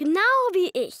 Miau. Genau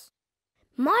wie ich.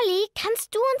 Molly,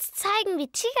 kannst du uns zeigen, wie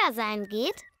Tiger sein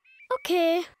geht?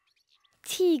 Okay.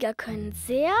 Tiger können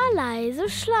sehr leise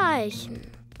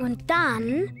schleichen. Und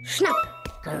dann schnapp.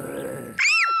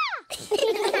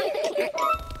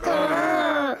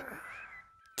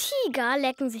 Tiger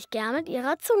lecken sich gern mit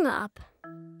ihrer Zunge ab.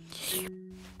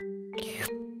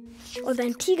 Und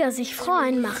wenn Tiger sich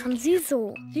freuen, machen sie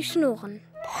so. Sie schnurren.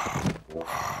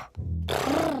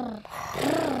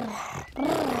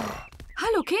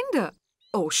 Hallo Kinder,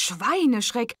 Oh,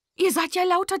 Schweineschreck, ihr seid ja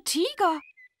lauter Tiger.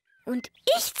 Und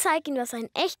ich zeige Ihnen, was ein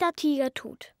echter Tiger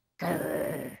tut.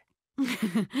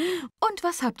 Und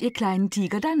was habt ihr kleinen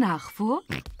Tiger danach vor?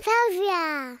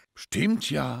 Fausia. Stimmt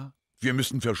ja. Wir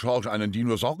müssen für George einen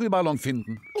Dinosaurierballon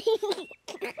finden.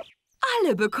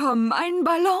 Alle bekommen einen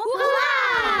Ballon.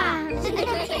 Hurra!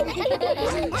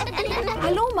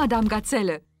 Hallo, Madame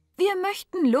Gazelle. Wir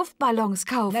möchten Luftballons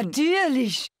kaufen.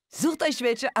 Natürlich. Sucht euch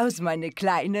welche aus, meine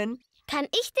Kleinen. Kann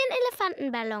ich den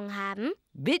Elefantenballon haben?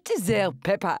 Bitte sehr,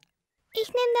 Peppa. Ich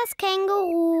nehme das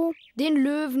Känguru. Den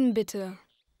Löwen bitte.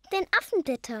 Den Affen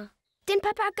bitte. Den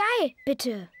Papagei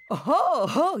bitte.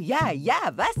 Oh,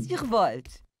 ja, was ihr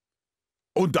wollt.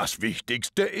 Und das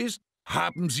Wichtigste ist,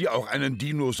 haben Sie auch einen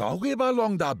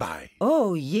Dinosaurierballon dabei?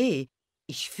 Oh je,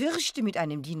 ich fürchte, mit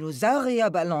einem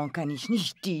Dinosaurierballon kann ich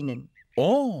nicht dienen.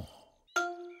 Oh.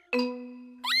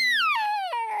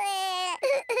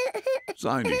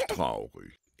 Sei nicht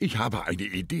traurig. Ich habe eine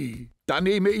Idee. Da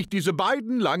nehme ich diese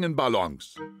beiden langen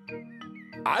Ballons.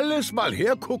 Alles mal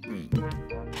hergucken.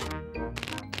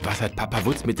 Was hat Papa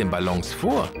Wutz mit den Ballons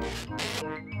vor?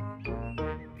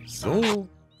 So,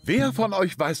 wer von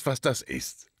euch weiß, was das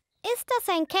ist? Ist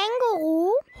das ein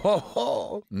Känguru?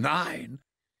 Hoho, nein.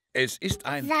 Es ist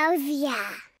ein... Saurier.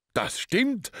 Das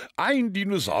stimmt, ein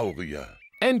Dinosaurier.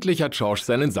 Endlich hat George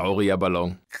seinen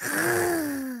Saurierballon.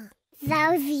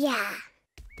 Saurier.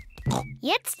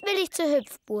 Jetzt will ich zur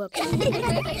Hüpfburg.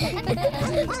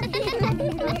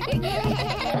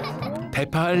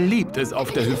 Peppa liebt es,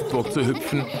 auf der Hüpfburg zu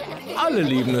hüpfen. Alle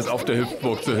lieben es, auf der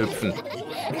Hüpfburg zu hüpfen.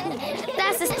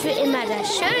 Das ist für immer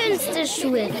das schönste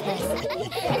Schulfest.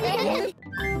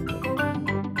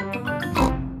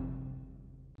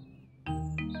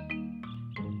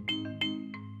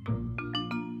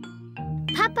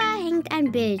 Papa hängt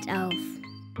ein Bild auf.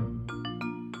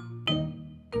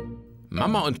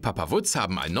 Mama und Papa Wutz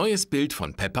haben ein neues Bild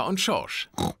von Peppa und George.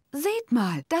 Seht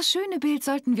mal, das schöne Bild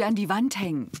sollten wir an die Wand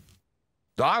hängen.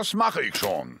 Das mache ich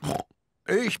schon.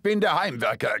 Ich bin der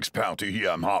Heimwerker-Experte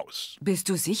hier im Haus. Bist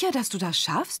du sicher, dass du das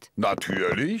schaffst?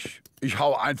 Natürlich. Ich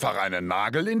hau einfach einen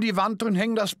Nagel in die Wand und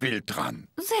hänge das Bild dran.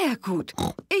 Sehr gut.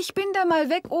 Ich bin da mal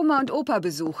weg Oma und Opa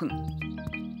besuchen.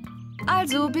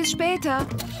 Also, bis später.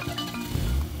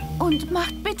 Und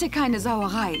macht bitte keine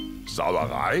Sauerei.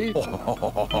 Sauerei?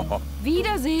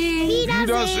 Wiedersehen.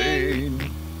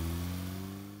 Wiedersehen.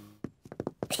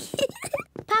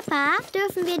 Papa,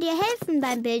 dürfen wir dir helfen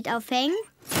beim Bildaufhängen?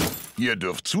 Ihr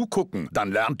dürft zugucken,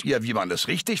 dann lernt ihr, wie man es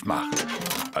richtig macht.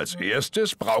 Als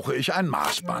erstes brauche ich ein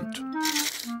Maßband.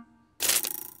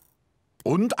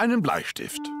 Und einen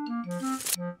Bleistift.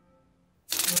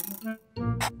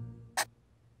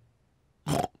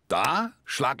 Da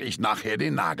schlage ich nachher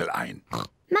den Nagel ein.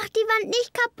 Mach die Wand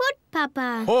nicht kaputt,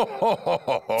 Papa. Ho, ho, ho,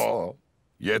 ho, ho.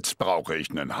 Jetzt brauche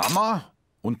ich einen Hammer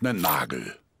und einen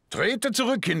Nagel. Trete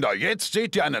zurück, Kinder. Jetzt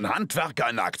seht ihr einen Handwerker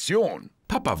in Aktion.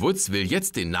 Papa Wutz will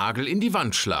jetzt den Nagel in die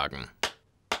Wand schlagen.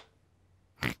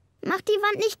 Mach die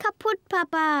Wand nicht kaputt,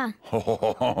 Papa. Ho,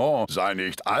 ho, ho, ho. Sei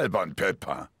nicht albern,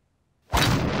 Peppa.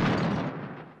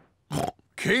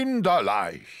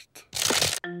 Kinderleicht.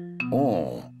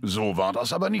 Oh, so war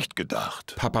das aber nicht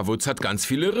gedacht. Papa Wutz hat ganz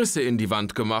viele Risse in die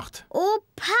Wand gemacht. Oh,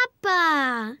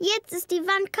 Papa, jetzt ist die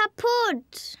Wand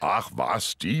kaputt. Ach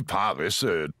was, die paar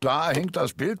Risse. Da hängt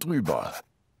das Bild drüber.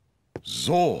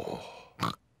 So.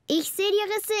 Ich sehe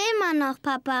die Risse immer noch,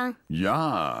 Papa.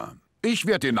 Ja, ich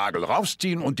werde den Nagel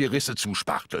rausziehen und die Risse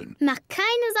zuspachteln. Mach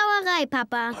keine Sauerei,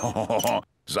 Papa. Hohoho,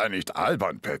 sei nicht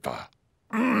albern, Peppa.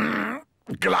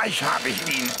 Gleich habe ich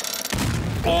ihn.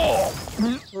 Oh!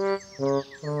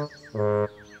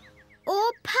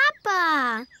 Oh,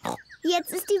 Papa!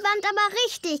 Jetzt ist die Wand aber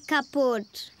richtig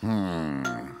kaputt.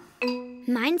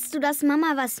 Meinst du, dass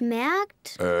Mama was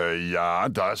merkt? Ja,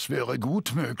 das wäre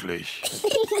gut möglich.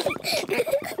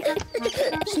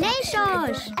 Schnell,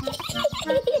 George!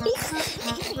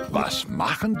 Was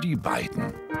machen die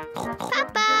beiden?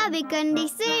 Papa, wir können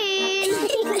dich sehen.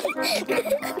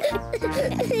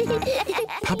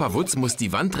 Papa Wutz muss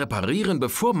die Wand reparieren,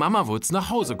 bevor Mama Wutz nach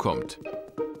Hause kommt.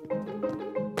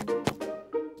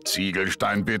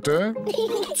 Ziegelstein bitte.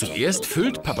 Zuerst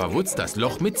füllt Papa Wutz das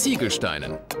Loch mit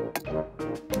Ziegelsteinen.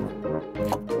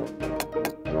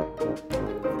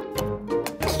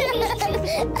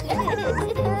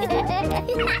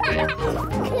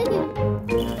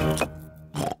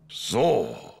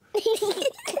 So.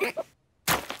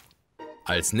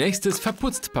 Als nächstes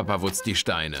verputzt Papa Wutz die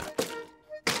Steine.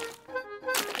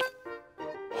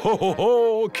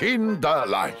 Hohoho,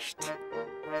 kinderleicht.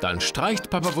 Dann streicht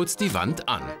Papa Wutz die Wand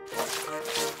an.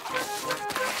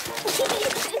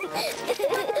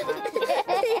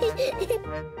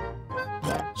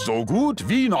 So gut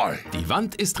wie neu. Die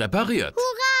Wand ist repariert.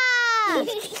 Hurra!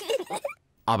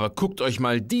 Aber guckt euch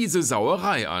mal diese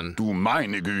Sauerei an. Du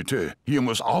meine Güte, hier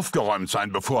muss aufgeräumt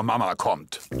sein, bevor Mama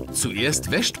kommt.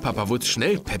 Zuerst wäscht Papa Wutz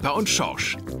schnell Peppa und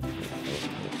Schorsch.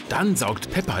 Dann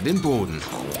saugt Peppa den Boden.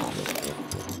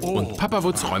 Und Papa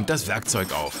Wutz räumt das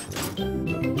Werkzeug auf.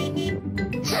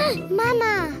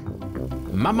 Mama!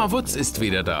 Mama Wutz ist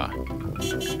wieder da.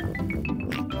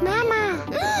 Mama!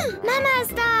 Mama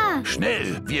ist da!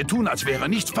 Schnell, wir tun, als wäre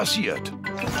nichts passiert.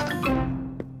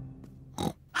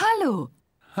 Hallo.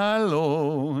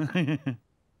 Hallo.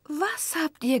 Was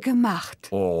habt ihr gemacht?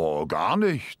 Oh, gar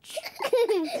nichts.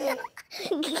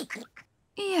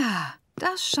 Ja,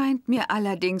 das scheint mir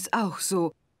allerdings auch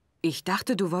so. Ich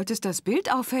dachte, du wolltest das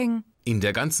Bild aufhängen. In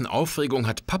der ganzen Aufregung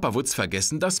hat Papa Wutz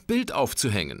vergessen, das Bild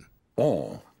aufzuhängen.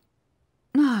 Oh.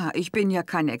 Na, ich bin ja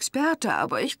kein Experte,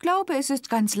 aber ich glaube, es ist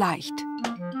ganz leicht.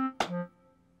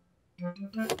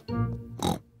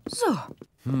 So.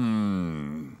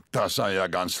 Das sah ja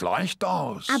ganz leicht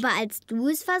aus. Aber als du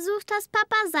es versucht hast,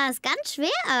 Papa, sah es ganz schwer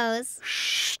aus.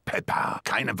 Psst, Peppa,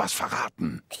 keinem was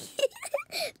verraten.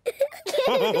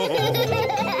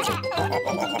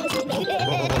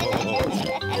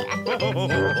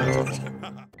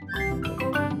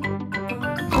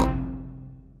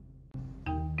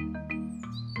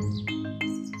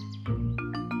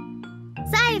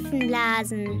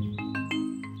 Seifenblasen.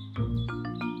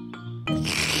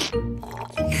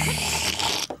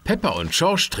 Peppa und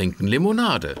Schorsch trinken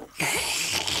Limonade.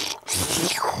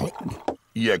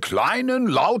 Ihr kleinen,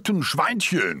 lauten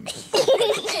Schweinchen.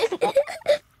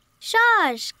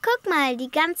 Schorsch, guck mal, die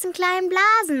ganzen kleinen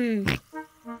Blasen.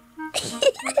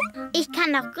 Ich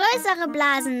kann noch größere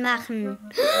Blasen machen.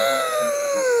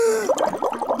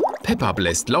 Peppa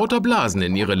bläst lauter Blasen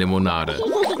in ihre Limonade.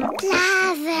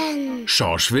 Blasen.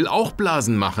 Schorsch will auch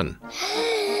Blasen machen.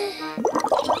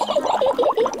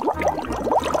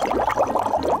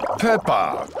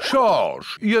 Peppa,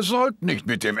 Schorsch, ihr sollt nicht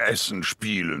mit dem Essen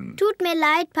spielen. Tut mir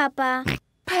leid, Papa.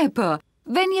 Peppa,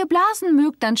 wenn ihr Blasen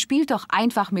mögt, dann spielt doch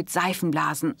einfach mit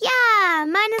Seifenblasen. Ja,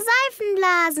 meine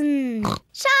Seifenblasen.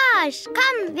 Schorsch,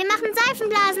 komm, wir machen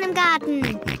Seifenblasen im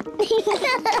Garten.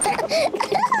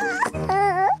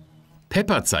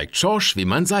 Peppa zeigt Schorsch, wie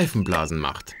man Seifenblasen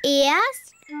macht.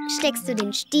 Erst steckst du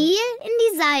den Stiel in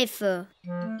die Seife.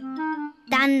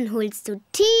 Dann holst du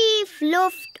tief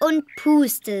Luft und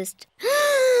pustest.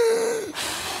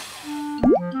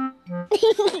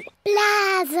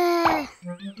 Blase.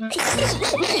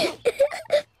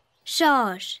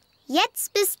 Schorsch,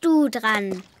 jetzt bist du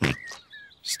dran.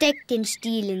 Steck den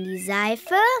Stiel in die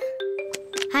Seife,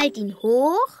 halt ihn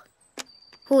hoch,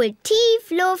 hol tief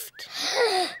Luft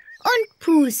und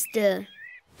puste.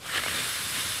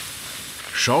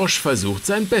 Schorsch versucht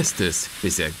sein Bestes,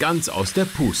 bis er ganz aus der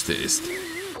Puste ist.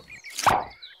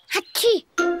 Hatschi!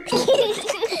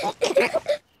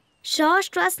 Schorsch,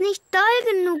 du hast nicht doll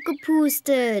genug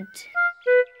gepustet.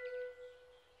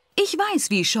 Ich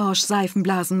weiß, wie Schorsch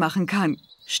Seifenblasen machen kann.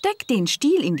 Steck den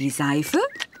Stiel in die Seife,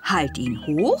 halt ihn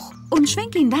hoch und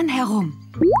schwenk ihn dann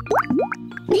herum.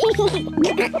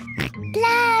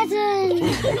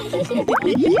 Blasen!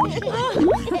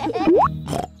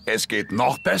 Es geht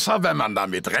noch besser, wenn man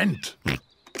damit rennt.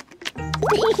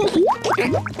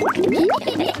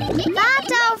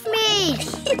 Warte auf mich!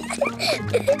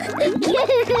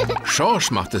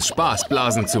 Schorsch macht es Spaß,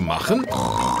 Blasen zu machen,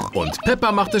 und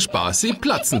Peppa macht es Spaß, sie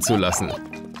platzen zu lassen.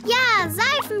 Ja,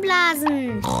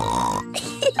 Seifenblasen!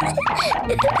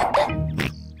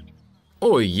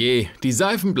 Oh je, die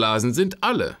Seifenblasen sind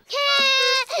alle.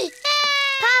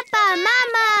 Papa,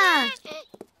 Mama!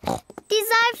 Die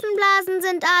Seifenblasen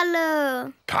sind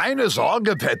alle. Keine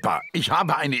Sorge, Peppa, ich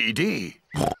habe eine Idee.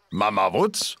 Mama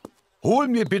Wutz, hol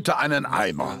mir bitte einen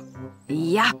Eimer.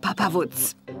 Ja, Papa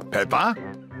Wutz. Peppa,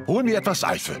 hol mir etwas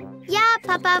Seife. Ja,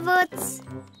 Papa Wutz.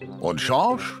 Und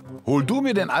Schorsch, hol du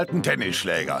mir den alten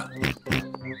Tennisschläger.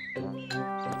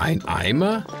 Ein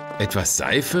Eimer, etwas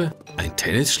Seife, ein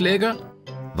Tennisschläger?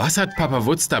 Was hat Papa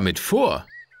Wutz damit vor?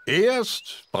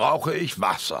 Erst brauche ich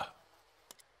Wasser.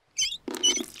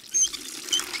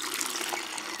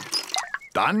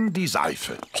 Dann die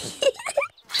Seife.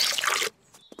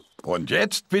 Und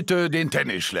jetzt bitte den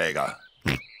Tennisschläger.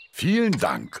 Vielen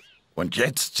Dank. Und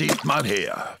jetzt seht mal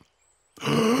her.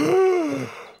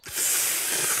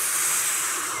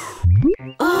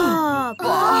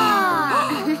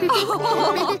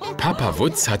 Papa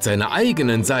Wutz hat seine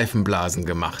eigenen Seifenblasen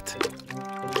gemacht.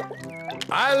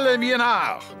 Alle mir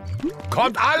nach.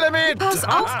 Kommt alle mit. Pass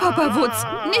auf, Papa Wutz.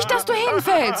 Nicht, dass du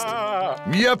hinfällst.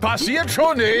 Mir passiert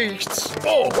schon nichts.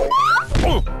 Oh.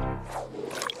 Oh.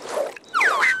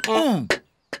 Oh.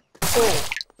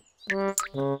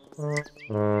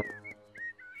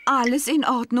 Alles in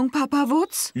Ordnung, Papa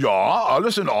Wutz? Ja,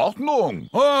 alles in Ordnung.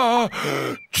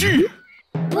 Tschi.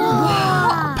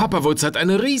 Papa Wutz hat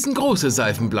eine riesengroße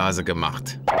Seifenblase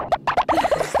gemacht.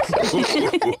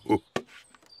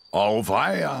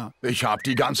 Auweia, ich habe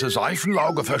die ganze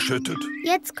Seifenlauge verschüttet.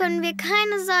 Jetzt können wir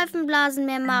keine Seifenblasen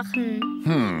mehr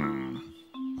machen.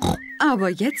 Aber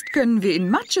jetzt können wir in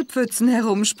Matschepfützen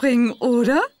herumspringen,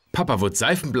 oder? Papa Wutz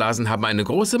Seifenblasen haben eine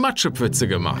große Matschepfütze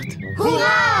gemacht.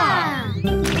 Hurra!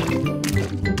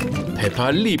 Peppa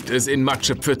liebt es, in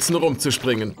Matschepfützen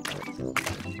rumzuspringen.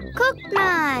 Guckt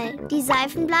mal, die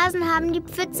Seifenblasen haben die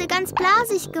Pfütze ganz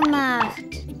blasig gemacht.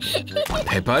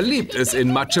 Peppa liebt es,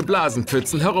 in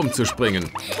Matscheblasenpfützen herumzuspringen.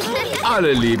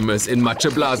 Alle lieben es, in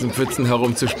Matscheblasenpfützen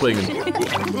herumzuspringen.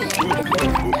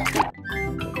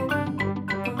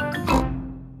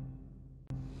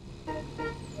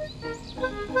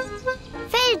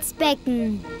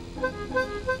 Felsbecken.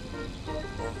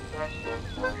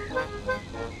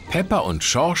 Peppa und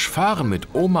Schorsch fahren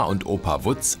mit Oma und Opa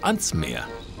Wutz ans Meer.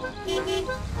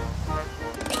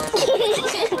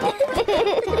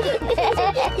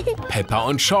 Peppa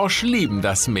und Schorsch lieben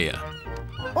das Meer.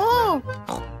 Oh,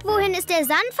 wohin ist der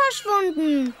Sand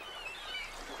verschwunden?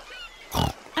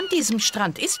 An diesem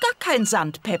Strand ist gar kein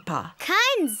Sand, Peppa.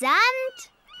 Kein Sand?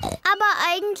 Aber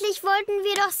eigentlich wollten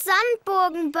wir doch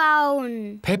Sandburgen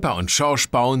bauen. Peppa und Schorsch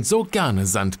bauen so gerne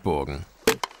Sandburgen.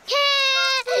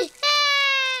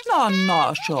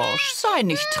 Na, Schorsch, sei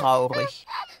nicht traurig.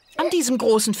 An diesem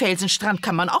großen Felsenstrand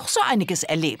kann man auch so einiges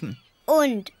erleben.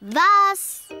 Und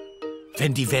was?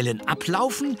 Wenn die Wellen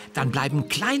ablaufen, dann bleiben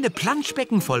kleine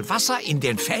Planschbecken voll Wasser in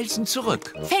den Felsen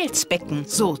zurück. Felsbecken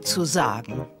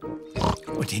sozusagen.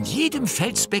 Und in jedem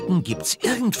Felsbecken gibt's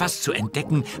irgendwas zu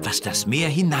entdecken, was das Meer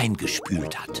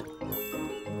hineingespült hat.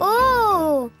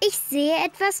 Oh, ich sehe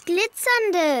etwas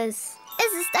Glitzerndes.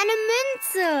 Es ist eine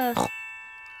Münze.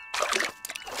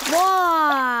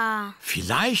 Boah.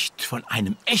 Vielleicht von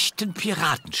einem echten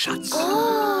Piratenschatz.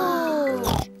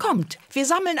 Oh. Kommt, wir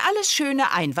sammeln alles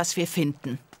Schöne ein, was wir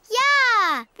finden.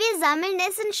 Ja, wir sammeln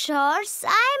es in Schorschs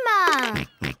Eimer.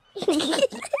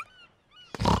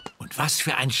 Und was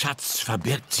für ein Schatz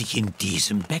verbirgt sich in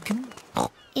diesem Becken?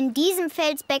 In diesem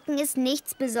Felsbecken ist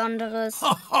nichts Besonderes.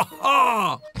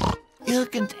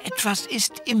 Irgendetwas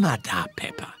ist immer da,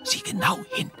 Peppa. Sieh genau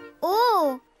hin.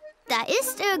 Oh, da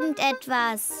ist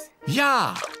irgendetwas.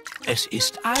 Ja, es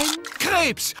ist ein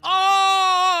Krebs.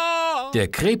 Oh! Der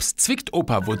Krebs zwickt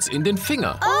Opa Wutz in den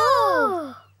Finger.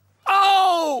 Oh!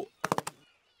 Oh!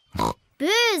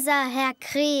 Böser Herr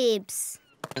Krebs.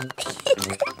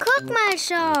 Guck mal,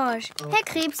 Schorsch. Herr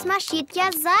Krebs marschiert ja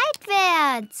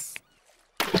seitwärts.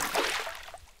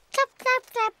 Klapp, klapp,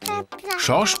 klapp, klapp, klapp.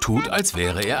 Schorsch tut, als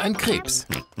wäre er ein Krebs.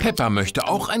 Peppa möchte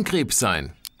auch ein Krebs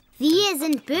sein. Wir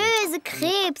sind böse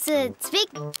Krebse. Zwick,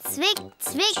 zwick,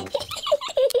 zwick.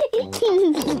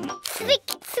 Zwick,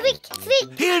 zwick, zwick.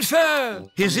 Hilfe!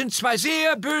 Hier sind zwei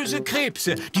sehr böse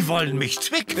Krebse. Die wollen mich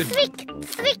zwicken. Zwick,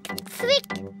 zwick, zwick.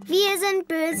 Wir sind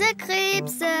böse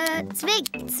Krebse. Zwick,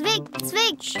 zwick,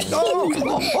 zwick.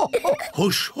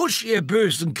 Husch, husch, ihr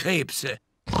bösen Krebse.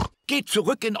 Geht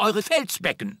zurück in eure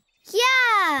Felsbecken.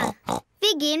 Ja,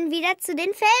 wir gehen wieder zu den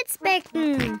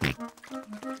Felsbecken.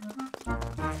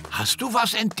 Hast du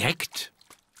was entdeckt?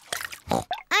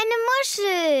 Eine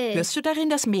Muschel. Hörst du darin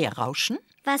das Meer rauschen?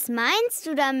 Was meinst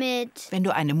du damit? Wenn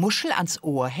du eine Muschel ans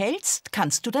Ohr hältst,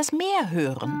 kannst du das Meer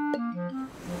hören.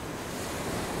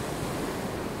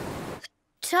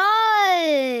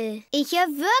 Toll! Ich höre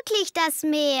wirklich das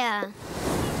Meer.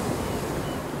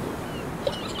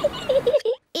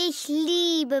 Ich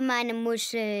liebe meine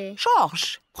Muschel.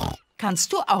 Schorsch,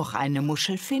 kannst du auch eine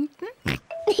Muschel finden?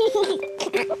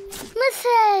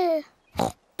 Muschel!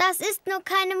 Das ist nur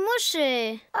keine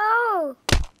Muschel. Oh.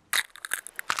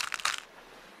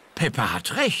 Peppa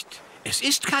hat recht. Es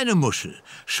ist keine Muschel.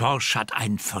 Schorsch hat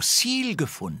ein Fossil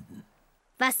gefunden.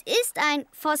 Was ist ein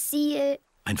Fossil?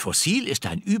 Ein Fossil ist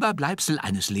ein Überbleibsel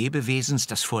eines Lebewesens,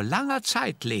 das vor langer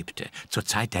Zeit lebte, zur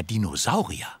Zeit der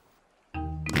Dinosaurier.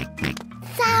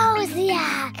 Sausier!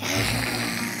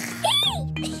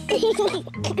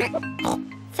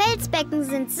 Felsbecken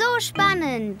sind so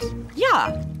spannend.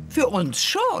 Ja, für uns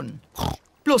schon.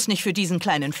 Bloß nicht für diesen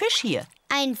kleinen Fisch hier.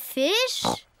 Ein Fisch?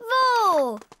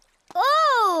 Wo?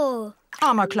 Oh!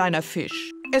 Armer kleiner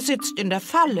Fisch. Er sitzt in der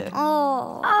Falle.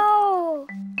 Oh. Oh.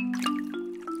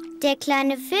 Der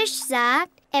kleine Fisch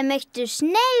sagt, er möchte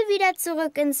schnell wieder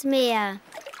zurück ins Meer.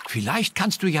 Vielleicht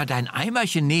kannst du ja dein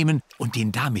Eimerchen nehmen und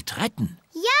ihn damit retten.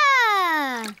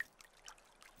 Ja!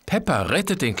 Peppa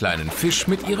rettet den kleinen Fisch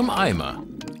mit ihrem Eimer.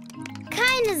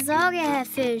 Kein Keine Sorge, Herr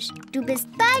Fisch. Du bist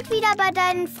bald wieder bei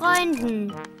deinen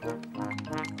Freunden.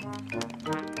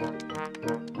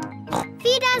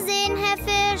 Wiedersehen, Herr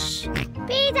Fisch.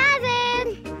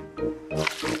 Wiedersehen.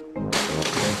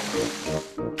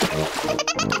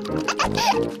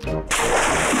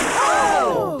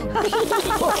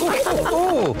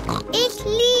 Oh. Ich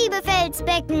liebe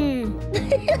Felsbecken.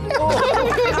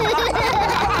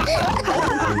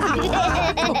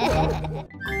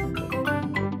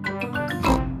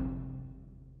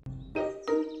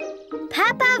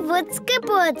 Peppa Wutz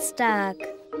Geburtstag.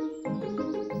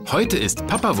 Heute ist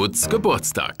Peppa Wutz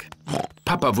Geburtstag.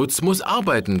 Peppa Wutz muss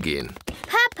arbeiten gehen.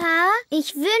 Papa,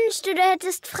 ich wünschte, du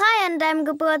hättest frei an deinem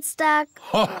Geburtstag.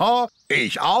 Haha,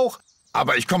 ich auch.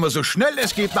 Aber ich komme so schnell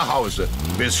es geht nach Hause.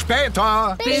 Bis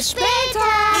später. Bis später.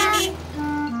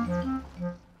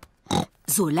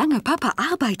 Solange Papa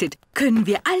arbeitet, können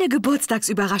wir alle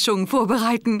Geburtstagsüberraschungen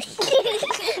vorbereiten.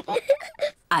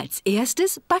 Als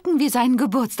erstes backen wir seinen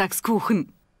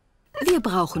Geburtstagskuchen. Wir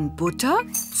brauchen Butter,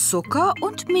 Zucker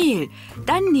und Mehl.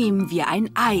 Dann nehmen wir ein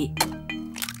Ei.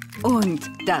 Und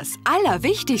das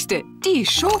Allerwichtigste, die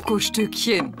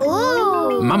Schokostückchen.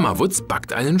 Oh. Mama Wutz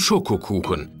backt einen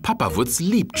Schokokuchen. Papa Wutz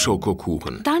liebt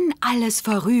Schokokuchen. Dann alles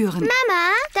verrühren.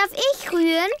 Mama, darf ich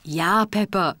rühren? Ja,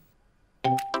 Peppa.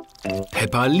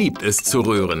 Peppa liebt es zu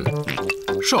rühren.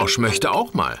 Schorsch möchte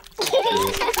auch mal.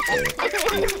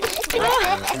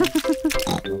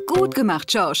 Gut gemacht,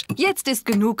 George. Jetzt ist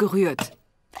genug gerührt.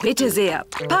 Bitte sehr,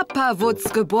 Peppa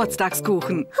Wutz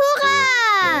Geburtstagskuchen.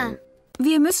 Hurra!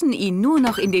 Wir müssen ihn nur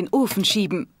noch in den Ofen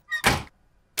schieben.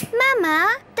 Mama,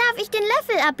 darf ich den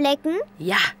Löffel ablecken?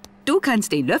 Ja, du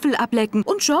kannst den Löffel ablecken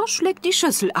und George leckt die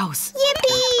Schüssel aus.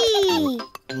 Yippie!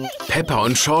 Peppa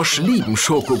und Schorsch lieben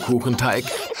Schokokuchenteig.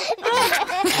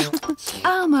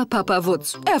 Armer Papa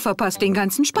Wutz, er verpasst den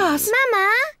ganzen Spaß. Mama,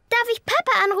 darf ich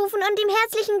Papa anrufen und ihm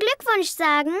herzlichen Glückwunsch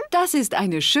sagen? Das ist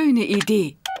eine schöne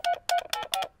Idee.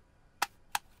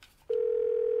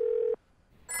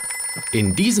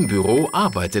 In diesem Büro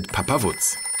arbeitet Papa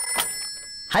Wutz.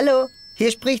 Hallo,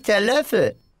 hier spricht der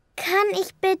Löffel. Kann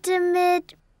ich bitte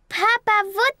mit Papa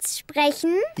Wutz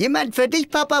sprechen? Jemand für dich,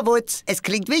 Papa Wutz. Es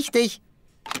klingt wichtig.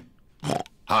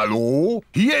 Hallo,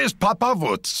 hier ist Papa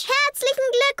Wutz. Herzlichen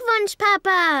Glückwunsch,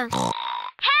 Papa.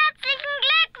 Herzlichen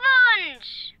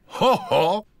Glückwunsch.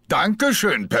 Hoho, danke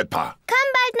schön, Peppa. Komm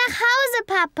bald nach Hause,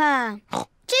 Papa.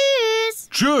 Tschüss.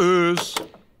 Tschüss.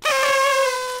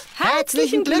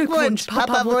 Herzlichen Glückwunsch,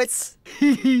 Papa Wutz.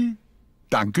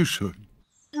 Dankeschön.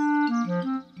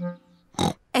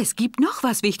 Es gibt noch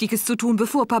was Wichtiges zu tun,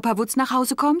 bevor Papa Wutz nach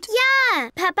Hause kommt. Ja,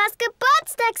 Papas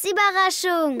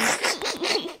Geburtstagsüberraschung.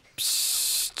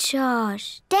 Psst,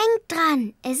 George, denk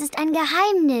dran, es ist ein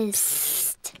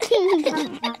Geheimnis. Psst.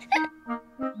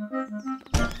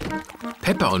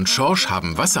 Peppa und Schorsch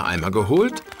haben Wassereimer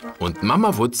geholt und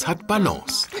Mama Wutz hat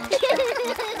Ballons.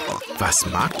 Was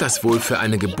mag das wohl für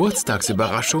eine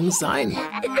Geburtstagsüberraschung sein?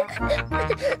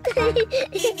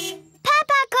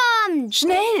 Papa kommt!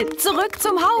 Schnell, zurück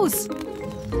zum Haus!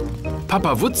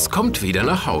 Papa Wutz kommt wieder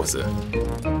nach Hause.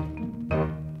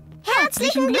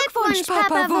 Herzlichen Glückwunsch,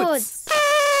 Papa Wutz!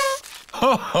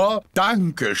 Haha,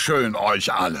 danke schön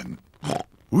euch allen.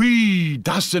 Ui,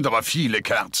 das sind aber viele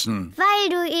Kerzen. Weil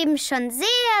du eben schon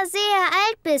sehr, sehr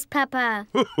alt bist, Papa.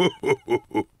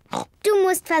 Du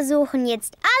musst versuchen,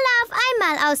 jetzt alle auf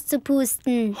einmal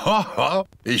auszupusten. Haha,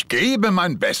 ich gebe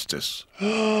mein Bestes.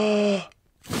 Hurra!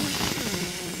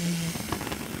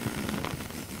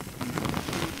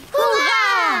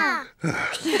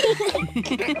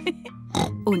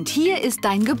 Und hier ist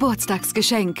dein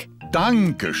Geburtstagsgeschenk.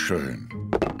 Dankeschön.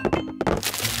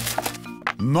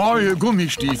 Neue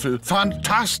Gummistiefel,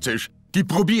 fantastisch. Die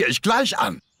probiere ich gleich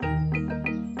an.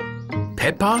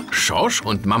 Peppa, Schorsch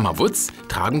und Mama Wutz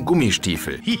tragen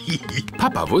Gummistiefel.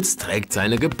 Papa Wutz trägt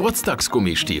seine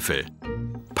Geburtstagsgummistiefel.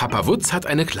 Papa Wutz hat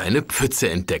eine kleine Pfütze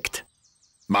entdeckt.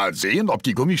 Mal sehen, ob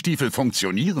die Gummistiefel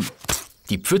funktionieren.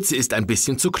 Die Pfütze ist ein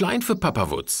bisschen zu klein für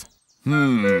Papa Wutz.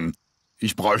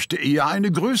 Ich bräuchte eher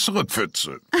eine größere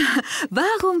Pfütze.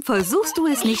 Warum versuchst du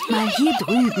es nicht mal hier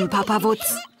drüben, Papa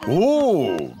Wutz?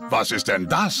 Oh, was ist denn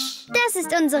das? Das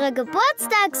ist unsere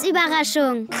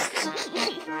Geburtstagsüberraschung.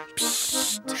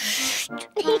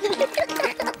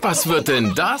 Was wird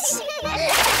denn das?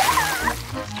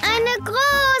 Eine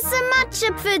große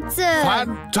Matschepfütze.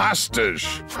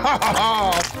 Fantastisch.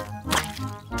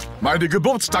 Meine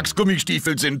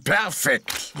Geburtstagsgummistiefel sind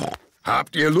perfekt.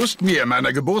 Habt ihr Lust, mir in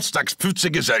meiner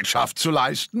Geburtstagspfütze Gesellschaft zu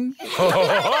leisten?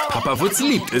 Papa Wutz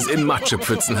liebt es, in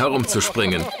Matschepfützen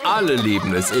herumzuspringen. Alle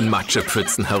lieben es, in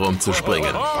Matschepfützen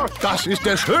herumzuspringen. Das ist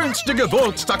der schönste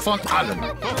Geburtstag von allen.